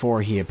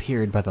 Before he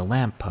appeared by the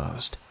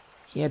lamppost,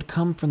 he had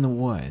come from the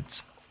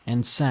woods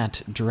and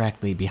sat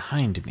directly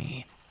behind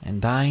me,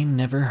 and I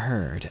never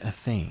heard a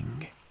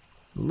thing.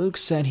 Luke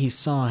said he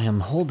saw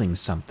him holding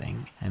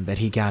something and that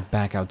he got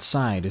back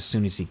outside as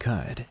soon as he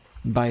could.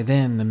 By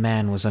then, the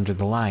man was under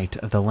the light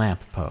of the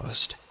lamp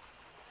post.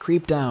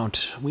 Creeped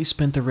out, we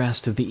spent the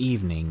rest of the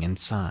evening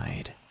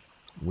inside.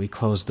 We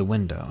closed the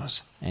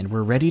windows and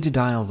were ready to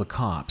dial the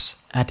cops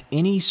at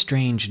any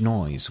strange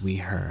noise we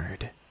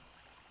heard.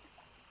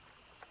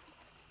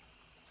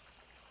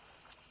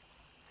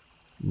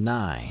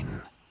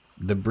 9.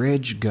 The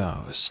Bridge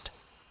Ghost,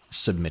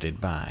 submitted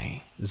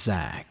by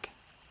Zach.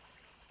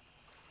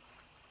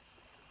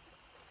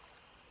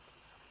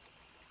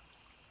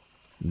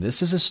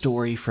 This is a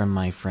story from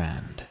my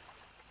friend.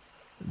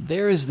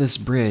 There is this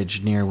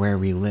bridge near where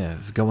we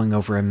live going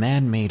over a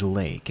man-made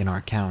lake in our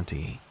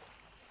county.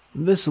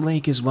 This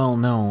lake is well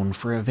known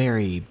for a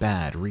very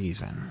bad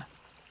reason.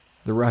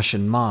 The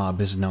Russian mob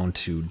is known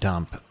to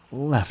dump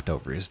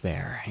leftovers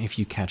there, if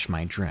you catch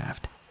my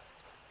drift.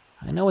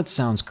 I know it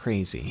sounds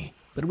crazy,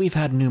 but we've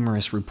had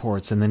numerous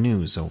reports in the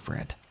news over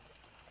it.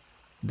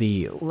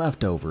 The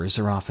leftovers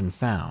are often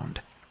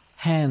found,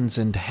 hands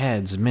and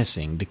heads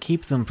missing to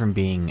keep them from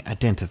being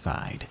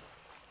identified.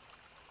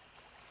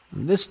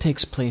 This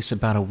takes place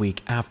about a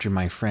week after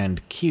my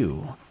friend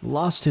Q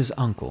lost his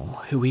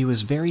uncle, who he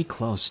was very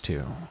close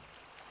to.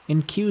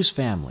 In Q's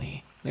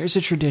family, there's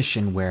a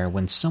tradition where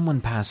when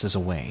someone passes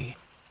away,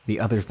 the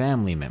other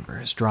family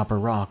members drop a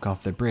rock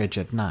off the bridge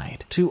at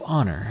night to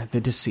honor the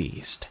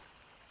deceased.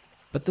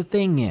 But the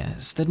thing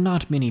is that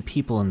not many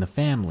people in the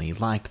family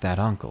liked that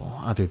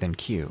uncle other than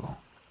Q.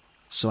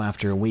 So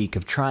after a week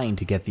of trying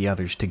to get the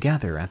others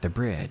together at the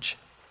bridge,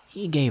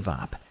 he gave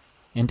up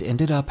and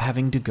ended up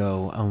having to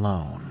go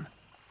alone.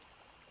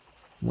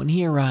 When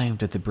he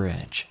arrived at the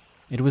bridge,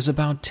 it was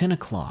about 10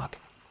 o'clock.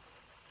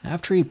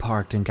 After he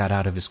parked and got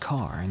out of his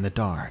car in the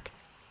dark,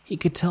 he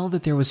could tell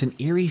that there was an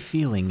eerie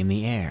feeling in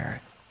the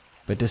air,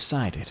 but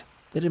decided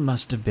that it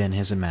must have been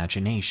his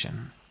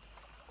imagination.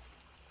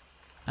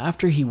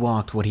 After he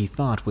walked what he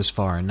thought was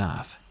far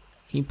enough,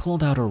 he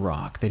pulled out a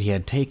rock that he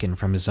had taken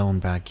from his own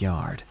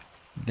backyard,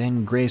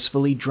 then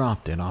gracefully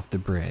dropped it off the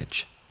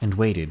bridge and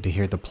waited to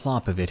hear the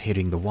plop of it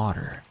hitting the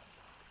water.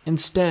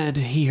 Instead,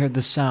 he heard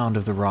the sound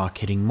of the rock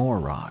hitting more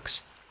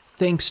rocks,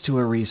 thanks to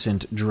a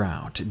recent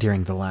drought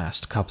during the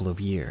last couple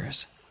of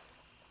years.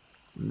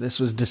 This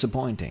was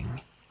disappointing,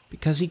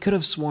 because he could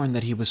have sworn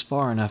that he was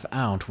far enough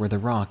out where the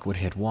rock would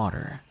hit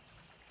water.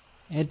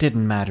 It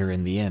didn't matter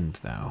in the end,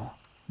 though,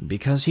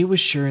 because he was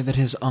sure that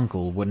his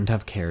uncle wouldn't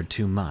have cared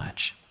too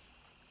much.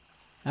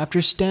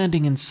 After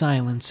standing in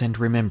silence and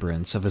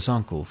remembrance of his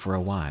uncle for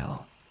a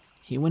while,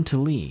 he went to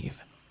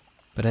leave,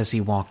 but as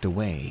he walked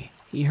away,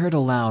 he heard a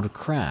loud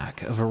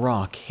crack of a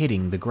rock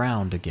hitting the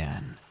ground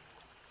again.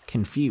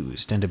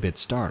 Confused and a bit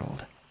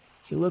startled,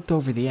 he looked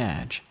over the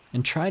edge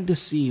and tried to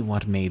see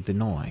what made the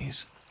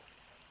noise.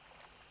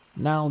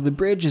 Now, the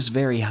bridge is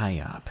very high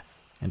up,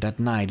 and at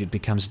night it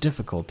becomes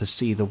difficult to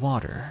see the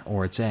water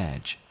or its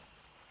edge.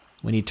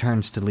 When he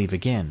turns to leave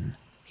again,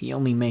 he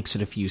only makes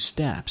it a few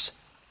steps,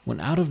 when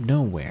out of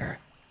nowhere,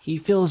 he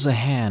feels a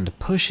hand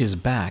push his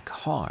back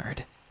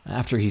hard.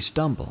 After he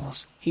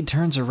stumbles, he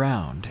turns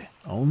around,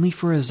 only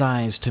for his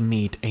eyes to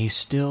meet a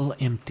still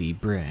empty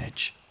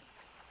bridge.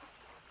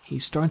 He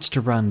starts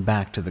to run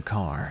back to the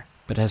car,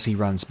 but as he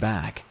runs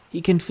back,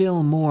 he can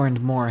feel more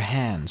and more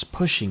hands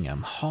pushing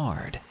him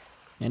hard,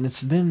 and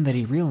it's then that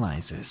he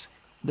realizes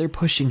they're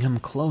pushing him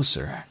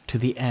closer to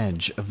the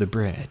edge of the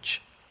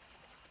bridge.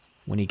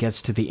 When he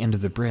gets to the end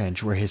of the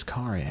bridge where his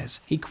car is,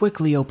 he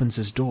quickly opens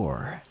his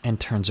door and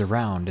turns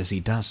around as he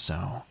does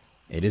so.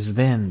 It is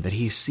then that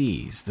he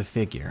sees the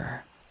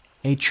figure.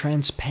 A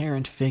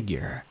transparent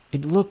figure.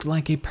 It looked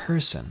like a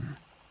person,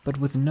 but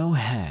with no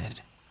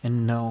head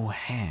and no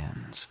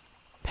hands.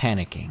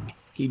 Panicking,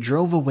 he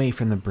drove away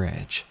from the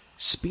bridge,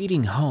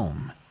 speeding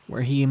home,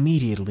 where he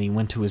immediately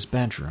went to his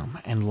bedroom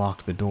and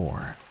locked the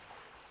door.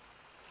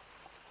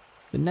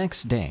 The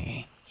next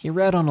day, he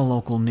read on a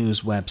local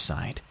news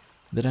website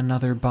that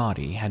another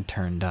body had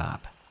turned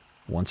up.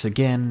 Once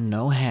again,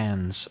 no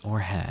hands or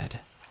head.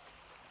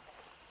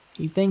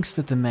 He thinks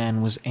that the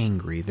man was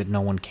angry that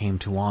no one came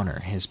to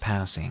honor his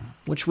passing,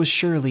 which was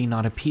surely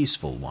not a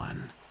peaceful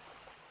one.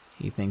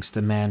 He thinks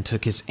the man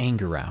took his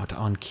anger out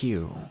on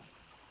Q.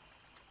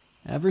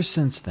 Ever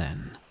since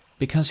then,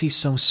 because he's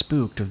so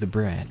spooked of the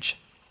bridge,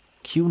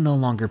 Q no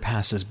longer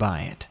passes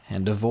by it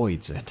and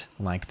avoids it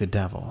like the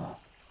devil.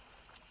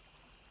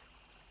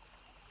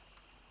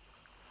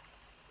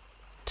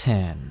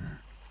 10.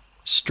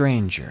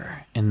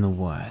 Stranger in the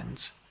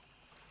Woods,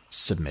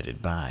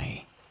 submitted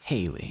by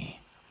Haley.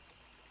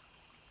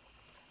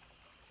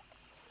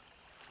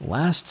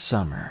 Last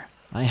summer,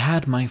 I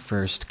had my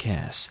first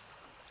kiss.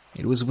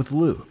 It was with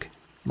Luke,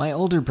 my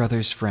older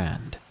brother's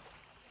friend.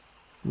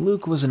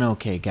 Luke was an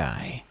okay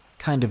guy,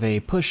 kind of a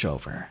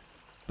pushover,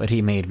 but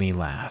he made me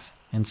laugh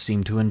and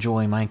seemed to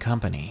enjoy my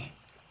company.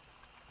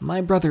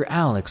 My brother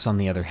Alex, on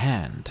the other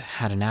hand,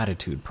 had an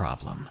attitude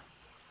problem.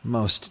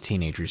 Most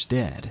teenagers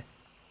did.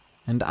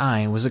 And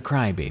I was a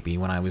crybaby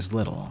when I was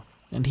little,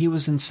 and he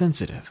was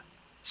insensitive,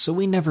 so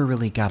we never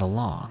really got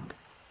along.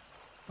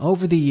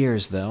 Over the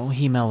years, though,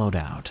 he mellowed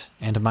out,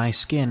 and my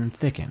skin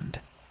thickened.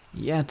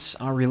 Yet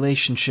our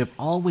relationship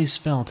always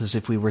felt as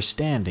if we were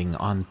standing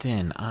on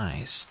thin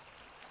ice.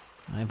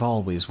 I've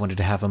always wanted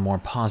to have a more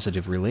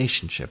positive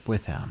relationship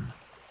with him.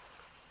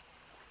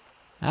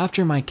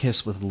 After my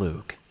kiss with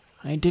Luke,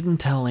 I didn't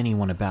tell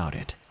anyone about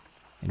it.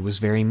 It was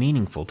very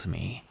meaningful to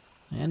me,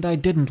 and I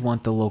didn't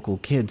want the local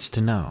kids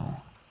to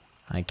know.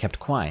 I kept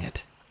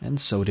quiet,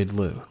 and so did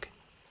Luke.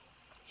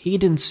 He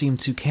didn't seem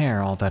to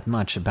care all that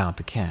much about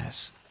the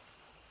kiss.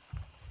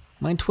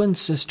 My twin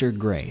sister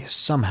Grace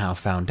somehow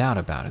found out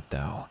about it,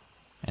 though,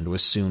 and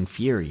was soon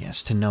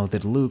furious to know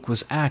that Luke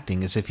was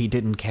acting as if he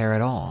didn't care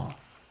at all.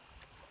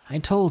 I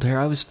told her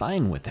I was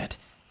fine with it,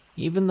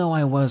 even though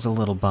I was a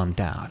little bummed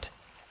out,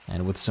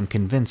 and with some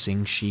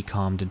convincing she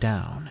calmed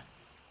down.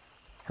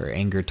 Her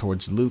anger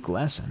towards Luke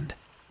lessened,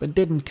 but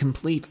didn't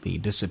completely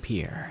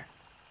disappear.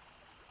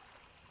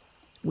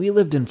 We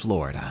lived in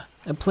Florida,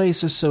 a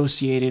place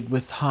associated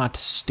with hot,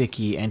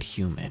 sticky, and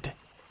humid.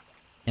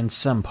 In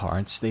some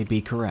parts, they'd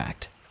be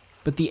correct,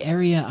 but the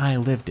area I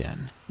lived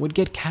in would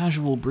get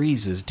casual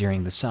breezes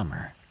during the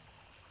summer.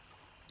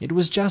 It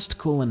was just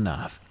cool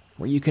enough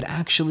where you could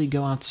actually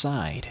go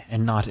outside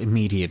and not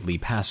immediately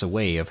pass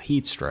away of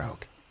heat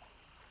stroke.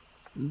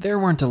 There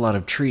weren't a lot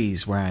of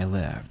trees where I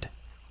lived.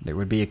 There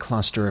would be a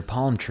cluster of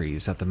palm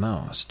trees at the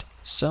most,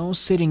 so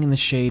sitting in the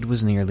shade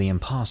was nearly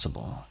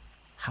impossible.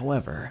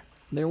 However,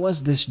 there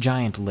was this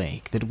giant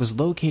lake that was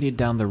located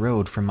down the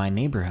road from my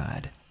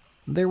neighborhood.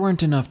 There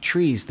weren't enough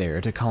trees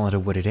there to call it a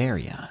wooded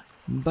area,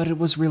 but it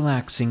was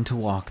relaxing to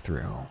walk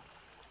through.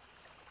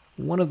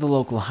 One of the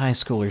local high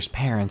schoolers'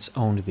 parents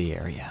owned the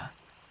area,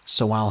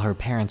 so while her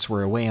parents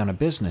were away on a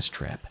business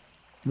trip,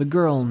 the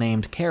girl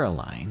named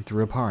Caroline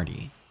threw a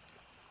party.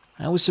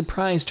 I was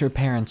surprised her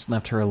parents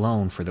left her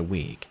alone for the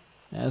week,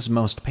 as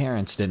most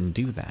parents didn't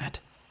do that.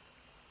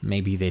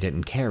 Maybe they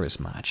didn't care as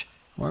much,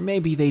 or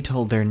maybe they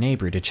told their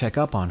neighbor to check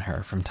up on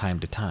her from time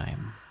to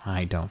time.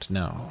 I don't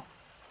know.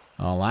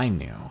 All I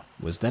knew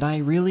was that I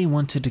really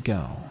wanted to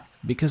go,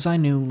 because I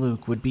knew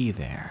Luke would be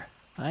there.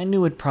 I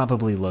knew it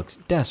probably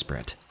looked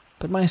desperate,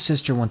 but my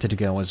sister wanted to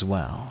go as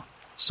well,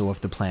 so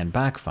if the plan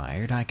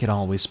backfired, I could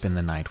always spend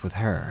the night with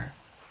her.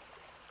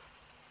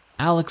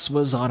 Alex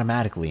was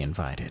automatically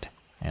invited,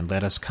 and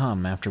let us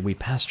come after we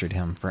pestered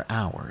him for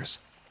hours.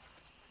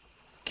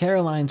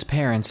 Caroline's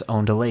parents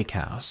owned a lake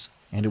house,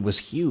 and it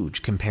was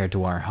huge compared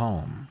to our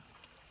home.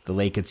 The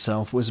lake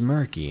itself was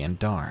murky and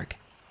dark.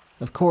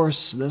 Of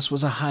course, this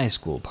was a high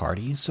school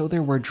party, so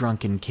there were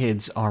drunken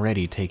kids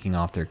already taking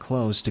off their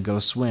clothes to go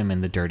swim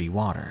in the dirty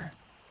water.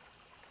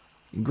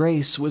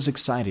 Grace was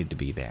excited to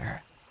be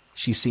there.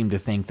 She seemed to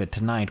think that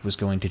tonight was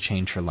going to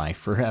change her life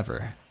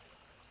forever.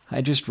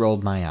 I just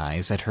rolled my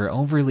eyes at her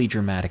overly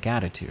dramatic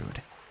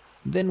attitude,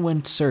 then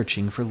went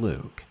searching for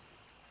Luke.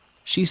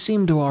 She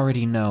seemed to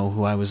already know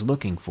who I was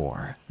looking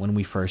for when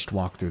we first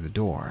walked through the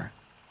door.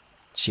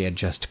 She had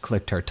just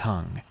clicked her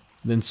tongue,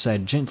 then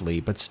said gently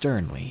but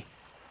sternly,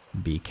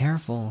 "Be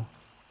careful."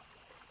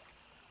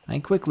 I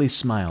quickly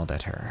smiled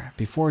at her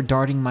before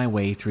darting my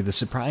way through the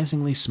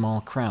surprisingly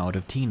small crowd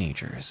of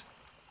teenagers.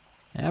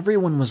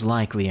 Everyone was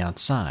likely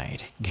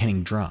outside,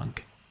 getting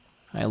drunk.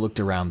 I looked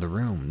around the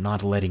room,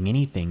 not letting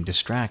anything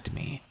distract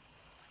me,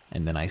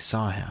 and then I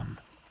saw him.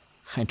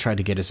 I tried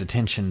to get his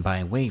attention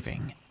by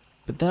waving,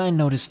 but then I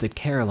noticed that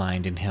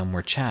Caroline and him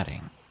were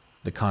chatting.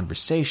 The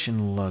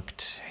conversation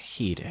looked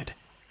heated,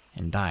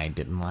 and I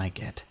didn't like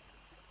it.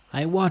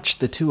 I watched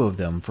the two of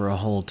them for a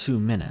whole 2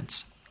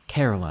 minutes,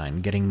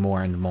 Caroline getting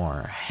more and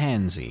more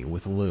handsy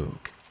with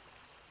Luke.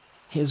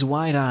 His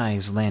wide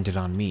eyes landed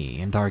on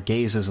me, and our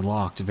gazes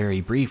locked very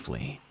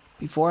briefly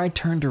before I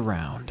turned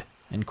around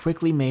and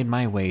quickly made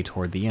my way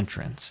toward the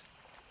entrance.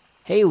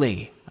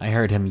 "Haley!" I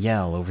heard him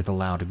yell over the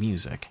loud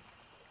music,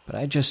 but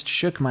I just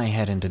shook my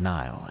head in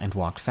denial and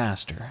walked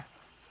faster.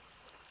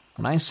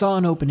 When I saw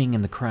an opening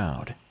in the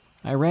crowd,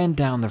 I ran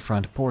down the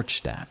front porch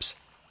steps.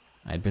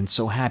 I'd been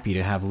so happy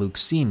to have Luke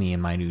see me in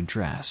my new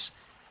dress,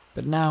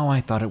 but now I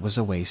thought it was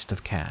a waste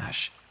of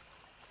cash.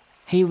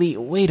 "Haley,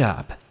 wait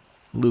up,"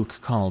 Luke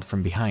called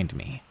from behind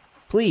me.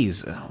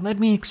 "Please, let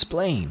me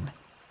explain."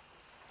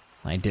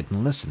 I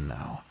didn't listen,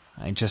 though.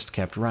 I just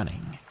kept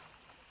running.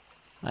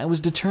 I was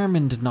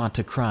determined not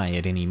to cry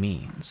at any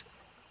means.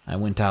 I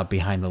went out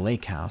behind the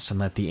lake house and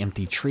let the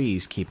empty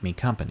trees keep me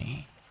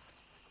company.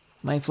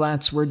 My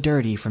flats were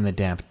dirty from the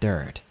damp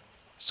dirt,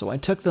 so I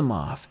took them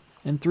off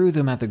and threw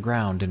them at the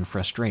ground in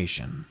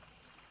frustration.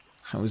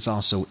 I was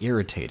also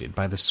irritated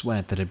by the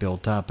sweat that had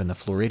built up in the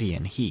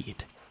Floridian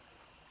heat.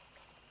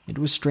 It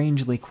was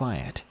strangely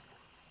quiet.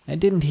 I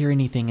didn't hear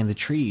anything in the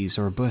trees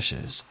or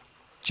bushes,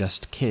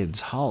 just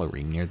kids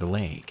hollering near the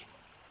lake.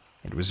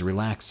 It was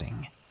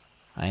relaxing.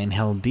 I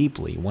inhaled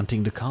deeply,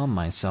 wanting to calm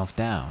myself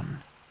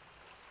down.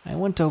 I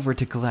went over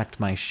to collect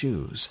my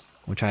shoes,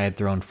 which I had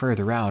thrown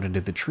further out into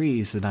the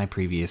trees than I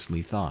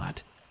previously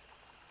thought.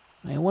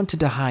 I wanted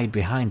to hide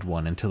behind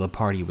one until the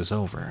party was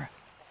over.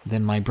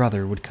 Then my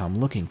brother would come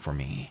looking for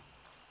me.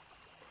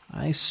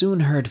 I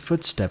soon heard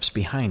footsteps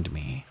behind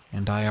me,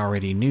 and I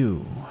already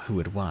knew who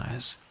it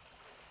was.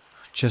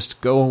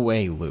 "Just go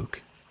away,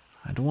 Luke.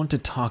 I don't want to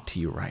talk to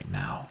you right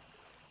now."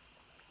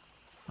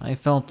 I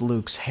felt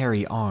Luke's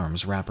hairy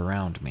arms wrap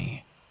around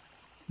me.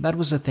 That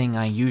was a thing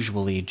I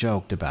usually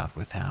joked about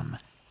with him,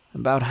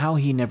 about how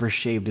he never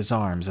shaved his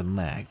arms and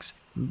legs,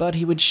 but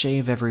he would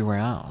shave everywhere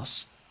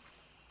else.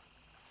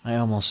 I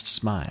almost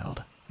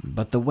smiled,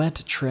 but the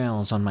wet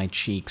trails on my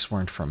cheeks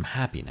weren't from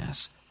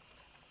happiness.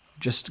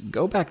 "Just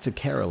go back to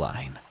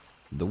Caroline."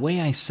 The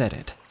way I said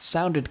it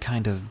sounded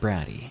kind of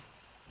bratty,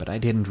 but I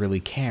didn't really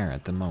care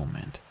at the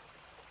moment.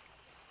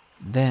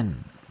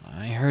 Then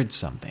I heard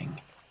something,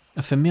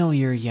 a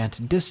familiar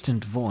yet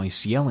distant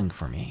voice yelling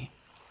for me.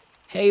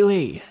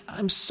 "Haley,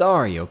 I'm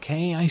sorry,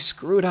 okay? I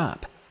screwed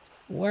up.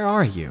 Where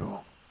are you?"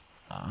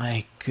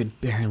 I could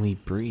barely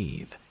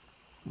breathe.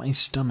 My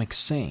stomach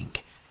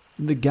sank.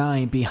 The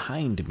guy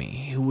behind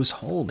me, who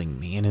was holding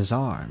me in his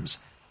arms,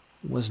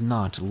 was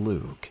not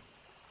Luke.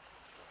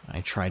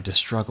 I tried to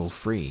struggle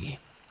free,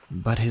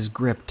 but his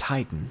grip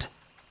tightened.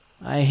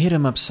 I hit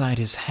him upside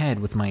his head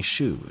with my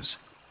shoes,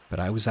 but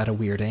I was at a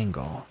weird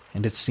angle,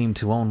 and it seemed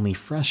to only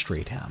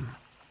frustrate him.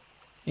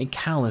 A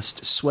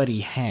calloused,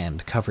 sweaty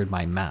hand covered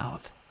my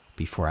mouth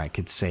before I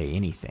could say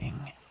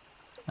anything.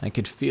 I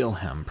could feel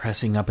him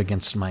pressing up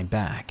against my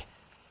back.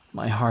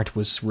 My heart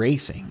was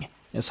racing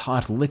as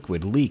hot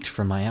liquid leaked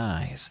from my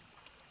eyes.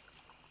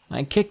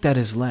 I kicked at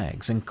his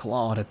legs and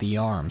clawed at the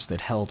arms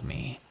that held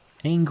me.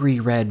 Angry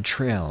red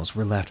trails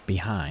were left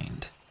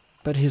behind,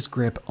 but his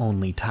grip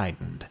only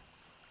tightened.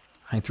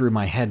 I threw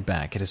my head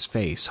back at his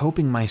face,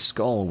 hoping my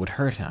skull would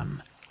hurt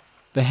him.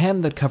 The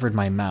hand that covered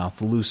my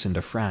mouth loosened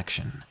a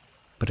fraction,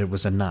 but it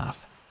was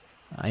enough.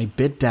 I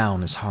bit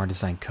down as hard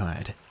as I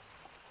could.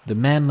 The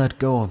man let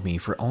go of me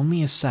for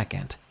only a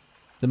second.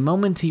 The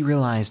moment he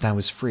realized I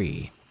was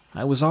free,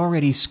 I was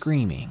already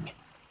screaming.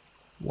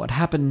 What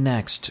happened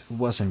next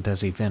wasn't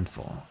as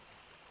eventful.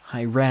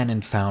 I ran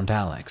and found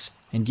Alex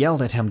and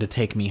yelled at him to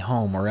take me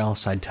home or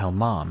else I'd tell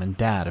Mom and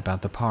Dad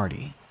about the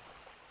party.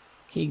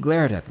 He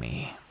glared at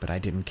me, but I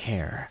didn't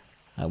care.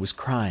 I was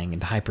crying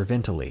and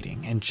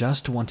hyperventilating and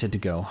just wanted to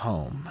go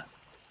home.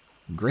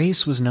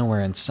 Grace was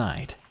nowhere in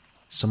sight,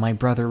 so my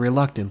brother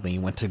reluctantly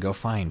went to go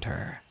find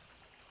her.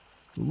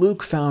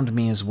 Luke found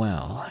me as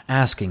well,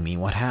 asking me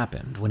what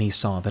happened when he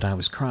saw that I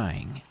was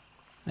crying.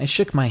 I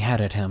shook my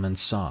head at him and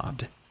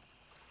sobbed.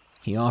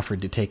 He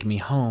offered to take me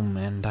home,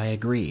 and I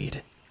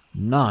agreed,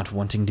 not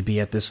wanting to be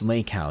at this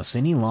lake house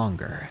any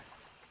longer.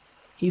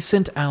 He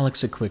sent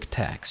Alex a quick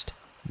text,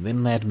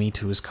 then led me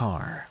to his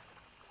car.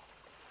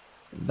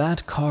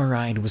 That car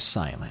ride was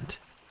silent.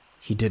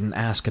 He didn't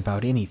ask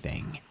about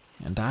anything,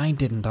 and I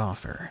didn't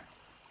offer.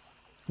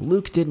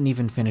 Luke didn't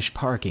even finish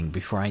parking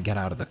before I got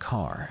out of the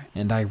car,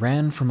 and I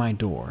ran for my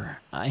door.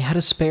 I had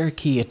a spare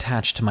key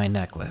attached to my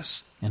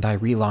necklace, and I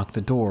relocked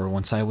the door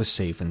once I was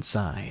safe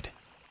inside.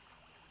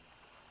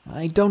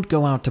 I don't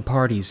go out to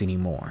parties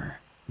anymore,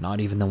 not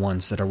even the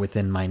ones that are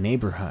within my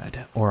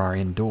neighborhood or are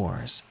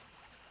indoors.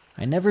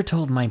 I never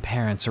told my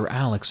parents or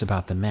Alex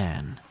about the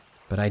man,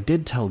 but I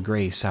did tell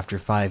Grace after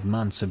 5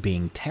 months of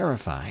being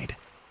terrified.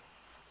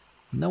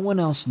 No one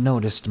else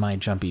noticed my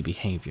jumpy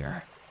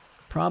behavior,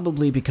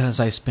 probably because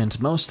I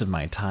spent most of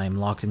my time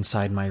locked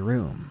inside my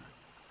room.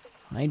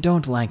 I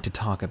don't like to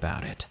talk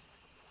about it.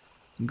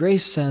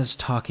 Grace says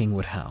talking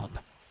would help,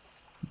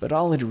 but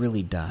all it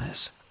really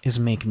does is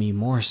make me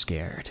more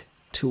scared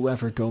to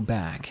ever go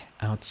back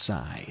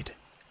outside.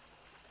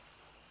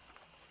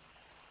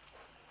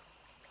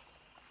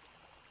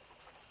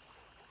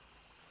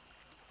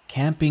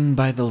 Camping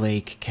by the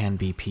lake can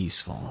be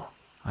peaceful.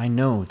 I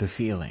know the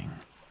feeling.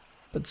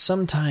 But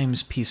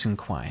sometimes peace and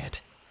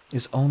quiet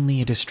is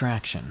only a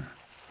distraction,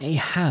 a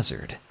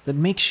hazard that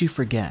makes you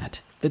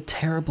forget that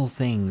terrible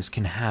things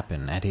can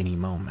happen at any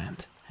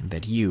moment, and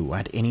that you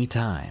at any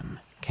time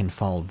can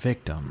fall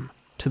victim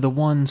to the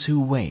ones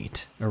who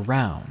wait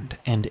around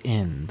and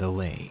in the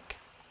lake.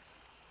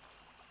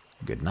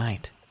 Good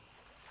night.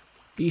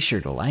 Be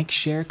sure to like,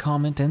 share,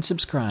 comment, and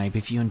subscribe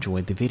if you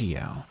enjoyed the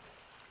video.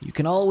 You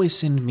can always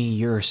send me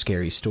your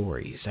scary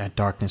stories at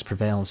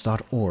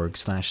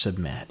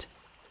darknessprevails.org/submit.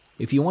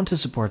 If you want to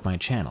support my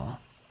channel,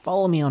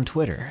 follow me on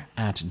Twitter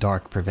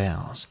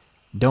 @darkprevails.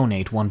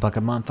 Donate $1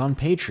 a month on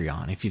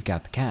Patreon if you've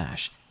got the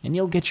cash, and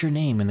you'll get your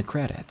name in the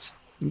credits.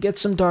 Get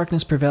some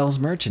Darkness Prevails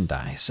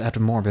merchandise at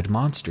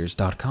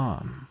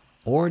morbidmonsters.com,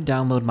 or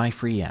download my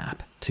free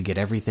app to get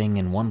everything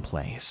in one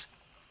place.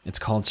 It's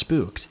called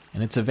Spooked,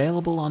 and it's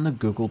available on the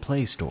Google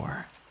Play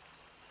Store.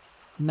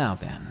 Now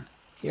then,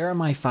 here are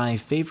my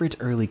 5 favorite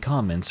early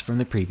comments from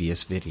the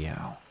previous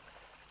video.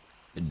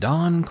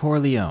 Don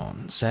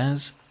Corleone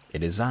says,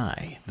 "It is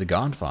I, the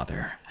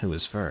Godfather, who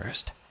is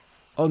first.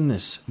 On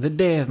this, the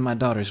day of my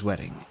daughter's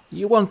wedding,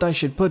 you want I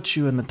should put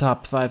you in the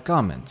top 5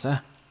 comments, eh?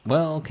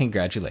 Well,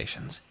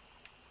 congratulations."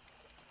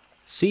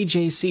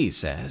 CJC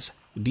says,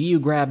 "Do you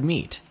grab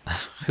meat?"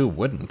 Who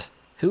wouldn't?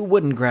 Who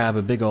wouldn't grab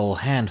a big ol'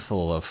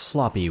 handful of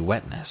floppy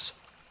wetness?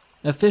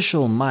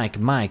 Official Mike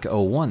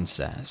 01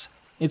 says,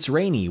 "It's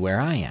rainy where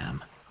I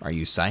am. Are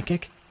you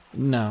psychic?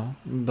 No,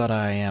 but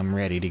I am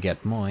ready to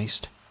get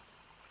moist.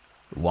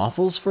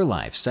 Waffles for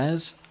Life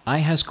says, I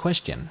has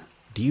question.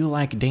 Do you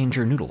like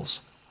Danger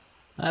Noodles?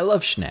 I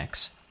love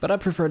Schneeks, but I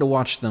prefer to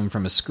watch them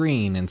from a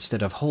screen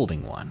instead of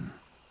holding one.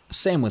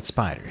 Same with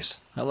spiders.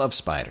 I love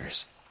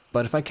spiders.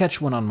 But if I catch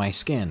one on my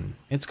skin,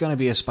 it's gonna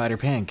be a spider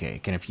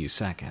pancake in a few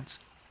seconds.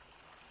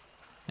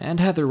 And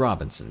Heather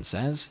Robinson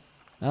says,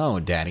 oh,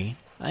 Daddy,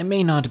 I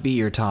may not be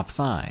your top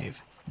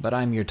 5, but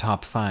I'm your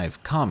top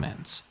 5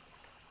 comments.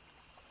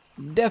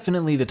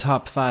 Definitely the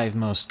top 5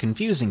 most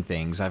confusing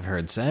things I've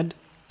heard said,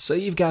 so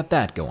you've got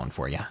that going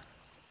for ya.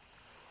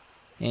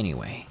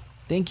 Anyway,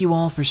 thank you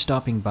all for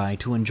stopping by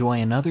to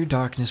enjoy another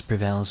Darkness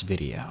Prevails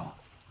video.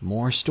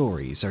 More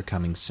stories are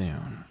coming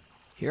soon.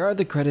 Here are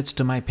the credits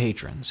to my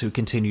patrons who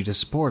continue to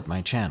support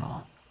my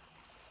channel.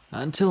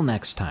 Until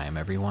next time,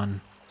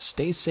 everyone,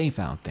 stay safe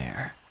out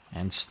there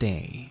and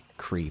stay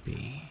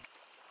creepy.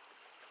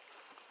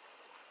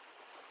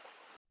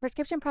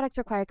 Prescription products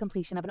require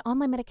completion of an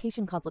online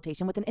medication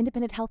consultation with an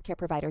independent healthcare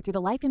provider through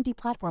the LifeMD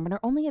platform and are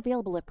only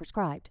available if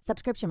prescribed.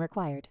 Subscription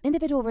required.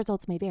 Individual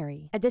results may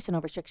vary.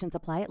 Additional restrictions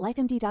apply at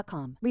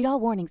lifemd.com. Read all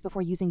warnings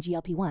before using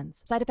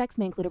GLP-1s. Side effects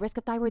may include a risk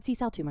of thyroid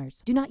C-cell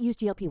tumors. Do not use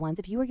GLP-1s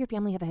if you or your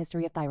family have a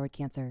history of thyroid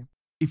cancer.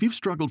 If you've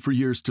struggled for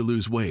years to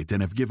lose weight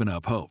and have given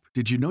up hope,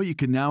 did you know you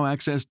can now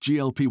access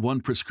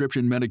GLP-1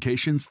 prescription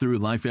medications through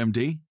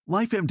LifeMD?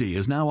 LifeMD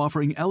is now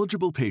offering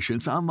eligible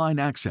patients online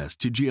access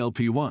to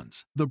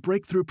GLP-1s, the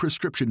breakthrough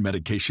prescription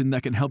medication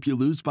that can help you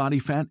lose body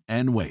fat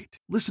and weight.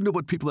 Listen to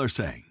what people are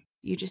saying.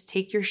 You just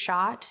take your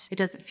shot. It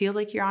doesn't feel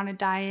like you're on a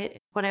diet.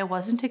 What I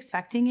wasn't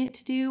expecting it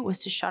to do was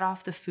to shut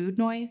off the food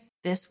noise.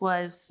 This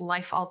was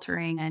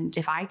life-altering, and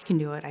if I can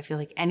do it, I feel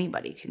like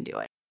anybody can do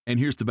it. And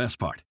here's the best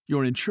part.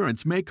 Your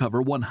insurance may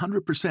cover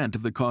 100%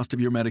 of the cost of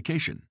your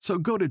medication. So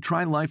go to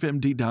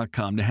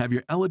TryLifeMD.com to have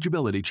your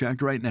eligibility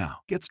checked right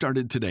now. Get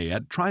started today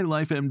at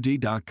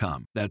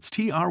TryLifeMD.com. That's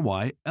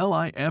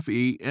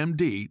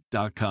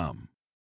TryLifeMD.com.